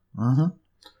Mixer.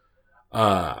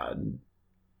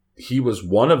 He was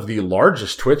one of the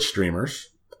largest Twitch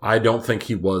streamers. I don't think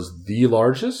he was the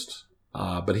largest,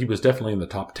 but he was definitely in the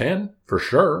top 10 for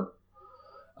sure.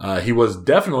 He was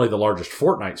definitely the largest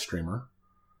Fortnite streamer.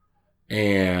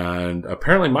 And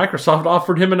apparently Microsoft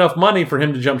offered him enough money for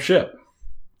him to jump ship.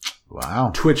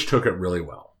 Wow. Twitch took it really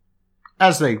well.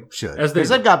 As they should. Because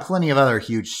they've got plenty of other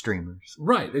huge streamers.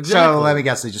 Right, exactly. So let me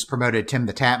guess, they just promoted Tim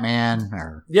the Tap Man?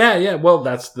 Or... Yeah. Well,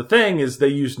 that's the thing, is they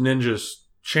used Ninja's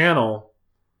channel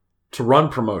to run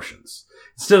promotions.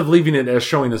 Instead of leaving it as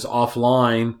showing as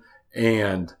offline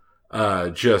and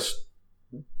just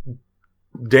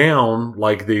down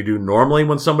like they do normally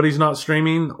when somebody's not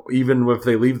streaming, even if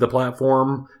they leave the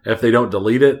platform, if they don't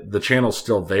delete it, the channel's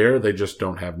still there. They just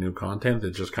don't have new content.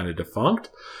 It's just kind of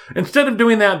defunct. Instead of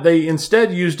doing that, they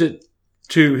instead used it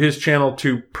to his channel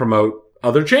to promote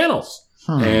other channels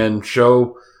and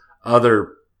show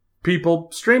other people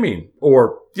streaming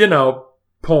or,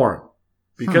 porn.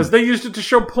 Because they used it to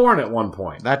show porn at one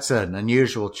point. That's an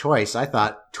unusual choice. I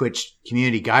thought Twitch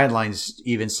community guidelines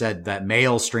even said that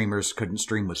male streamers couldn't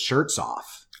stream with shirts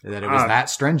off. That it was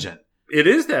that stringent. It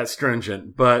is that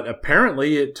stringent, but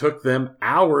apparently it took them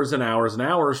hours and hours and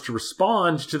hours to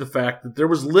respond to the fact that there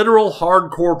was literal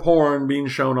hardcore porn being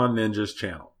shown on Ninja's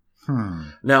channel.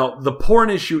 Now, the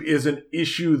porn issue is an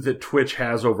issue that Twitch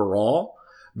has overall.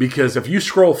 Because if you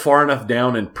scroll far enough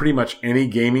down in pretty much any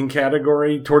gaming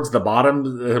category, towards the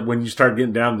bottom, when you start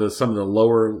getting down to some of the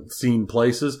lower seen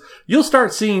places, you'll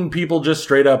start seeing people just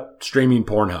straight up streaming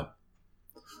Pornhub.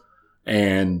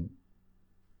 And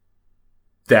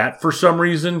that for some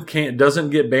reason doesn't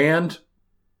get banned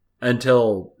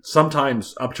until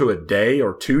sometimes up to a day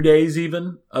or 2 days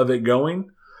even of it going,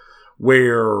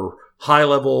 where high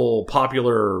level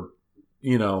popular,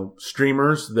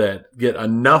 streamers that get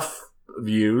enough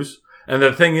views. And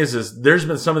the thing is there's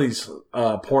been some of these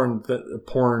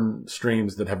porn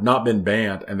streams that have not been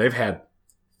banned, and they've had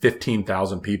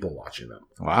 15,000 people watching them.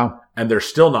 Wow. And they're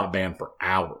still not banned for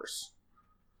hours.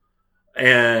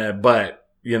 But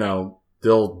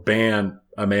they'll ban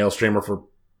a male streamer for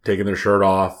taking their shirt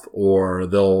off, or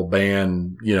they'll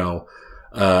ban, there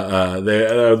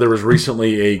was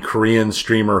recently a Korean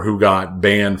streamer who got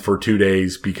banned for 2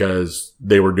 days because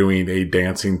they were doing a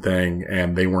dancing thing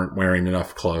and they weren't wearing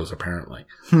enough clothes, apparently.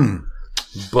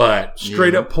 But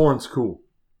straight up porn's cool.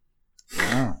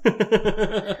 Wow.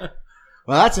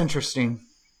 Well, that's interesting.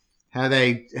 Have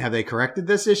they corrected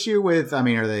this issue with,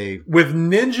 are they... With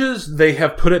Ninjas, they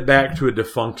have put it back to a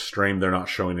defunct stream. They're not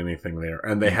showing anything there.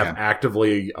 And they have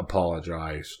actively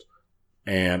apologized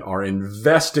and are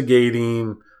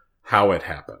investigating how it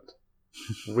happened.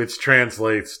 Which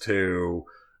translates to,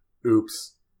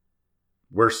 oops,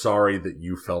 we're sorry that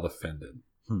you felt offended.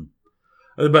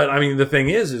 But, the thing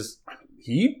is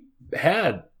he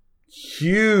had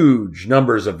huge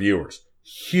numbers of viewers.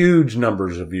 Huge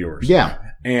numbers of viewers. Yeah.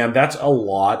 And that's a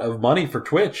lot of money for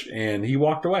Twitch, and he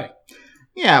walked away.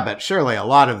 Yeah, but surely a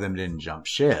lot of them didn't jump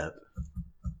ship.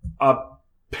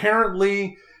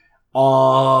 Apparently,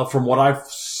 from what I've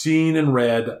seen and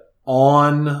read,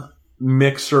 on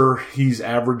Mixer, he's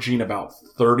averaging about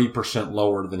 30%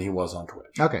 lower than he was on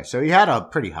Twitch. Okay, so he had a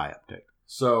pretty high uptick.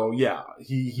 So, yeah,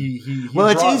 he well,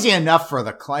 it's easy enough for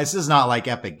the class. This is not like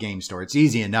Epic Game Store. It's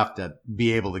easy enough to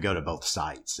be able to go to both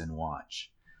sites and watch.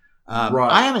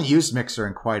 Right. I haven't used Mixer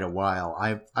in quite a while.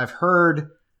 I've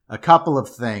heard a couple of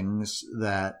things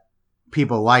that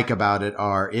people like about it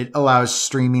are it allows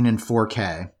streaming in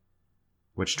 4K,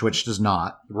 which Twitch does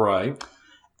not. Right.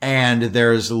 And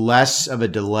there's less of a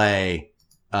delay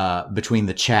between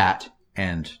the chat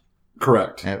and...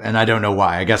 Correct. And I don't know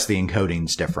why. I guess the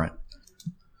encoding's different.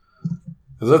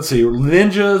 Let's see.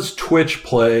 Ninja's Twitch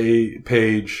play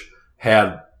page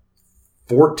had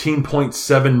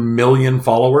 14.7 million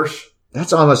followers.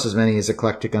 That's almost as many as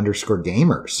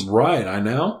Eclectic_Gamers. Right, I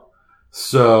know.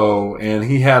 So, and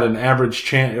he had an average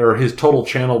his total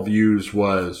channel views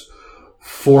was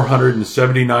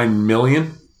 479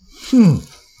 million.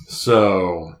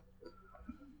 So,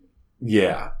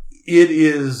 yeah, it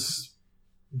is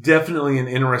definitely an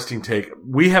interesting take.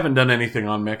 We haven't done anything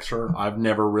on Mixer. I've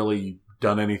never really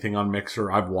done anything on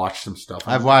Mixer. I've watched some stuff.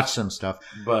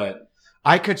 But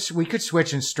we could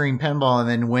switch and stream pinball and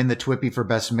then win the Twippy for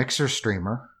best Mixer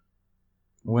streamer.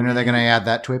 When are they going to add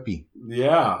that Twippy?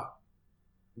 Yeah.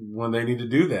 When they need to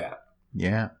do that.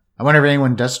 Yeah. I wonder if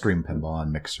anyone does stream pinball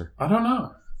on Mixer. I don't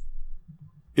know.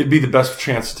 It'd be the best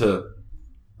chance to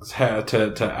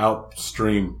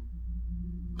outstream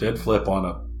Dead Flip on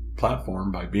a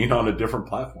platform by being on a different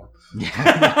platform.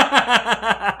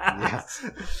 Yes.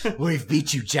 We've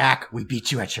beat you, Jack. We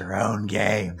beat you at your own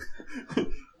game.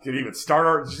 Could even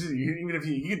start even if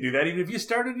you could do that, even if you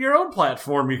started your own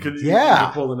platform, you could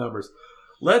pull the numbers.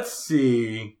 Let's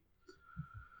see.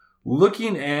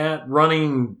 Looking at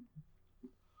running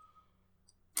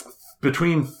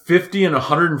between 50 and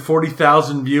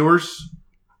 140,000 viewers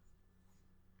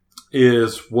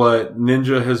is what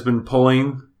Ninja has been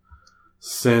pulling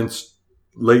since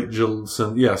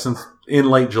in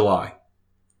late July.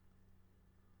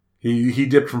 He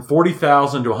dipped from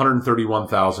 40,000 to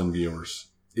 131,000 viewers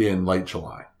in late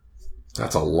July.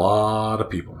 That's a lot of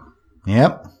people.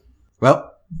 Yep. Well,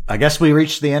 I guess we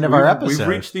reached the end of our episode. We've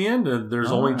reached the end.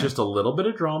 There's only just a little bit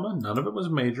of drama. None of it was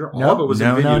major. All of it was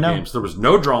in video games. There was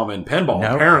no drama in pinball,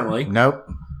 apparently. Nope.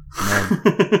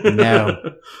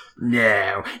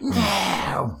 No.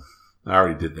 I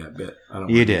already did that bit. I don't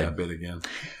want to do that bit again.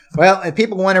 Well, if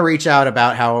people want to reach out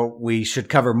about how we should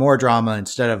cover more drama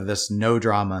instead of this no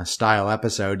drama style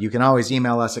episode, you can always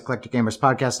email us at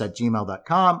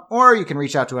eclecticgamerspodcast@gmail.com, or you can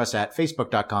reach out to us at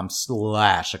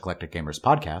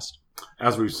facebook.com/eclecticgamerspodcast.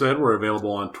 As we've said, we're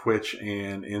available on Twitch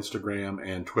and Instagram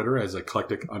and Twitter as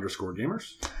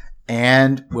eclectic_gamers.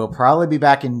 And we'll probably be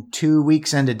back in 2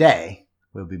 weeks and a day,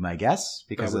 will be my guess,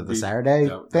 because of the Saturday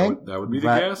thing. That would be the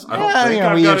guess. I don't think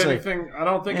I've got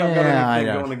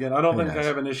anything going again. I don't think I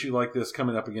have an issue like this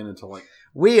coming up again until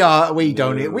we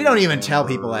don't even tell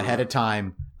people ahead of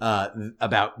time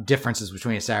about differences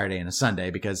between a Saturday and a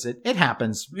Sunday, because it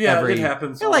happens. Yeah, it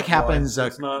happens. It happens.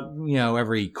 It's not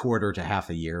every quarter to half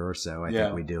a year or so. I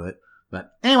think we do it.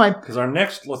 But anyway, because our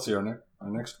next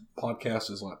podcast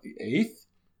is the 8th.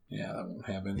 Yeah, that won't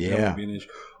happen. Yeah. That won't be an issue.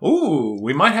 Ooh,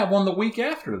 we might have one the week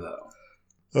after, though.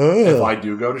 If I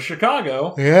do go to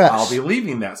Chicago, Yes. I'll be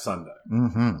leaving that Sunday.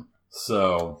 Mm-hmm.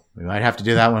 So, We might have to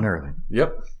do that one early.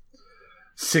 yep.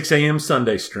 6 a.m.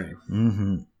 Sunday stream.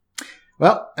 Mm-hmm.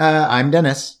 Well, I'm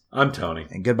Dennis. I'm Tony.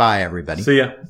 And goodbye, everybody. See ya.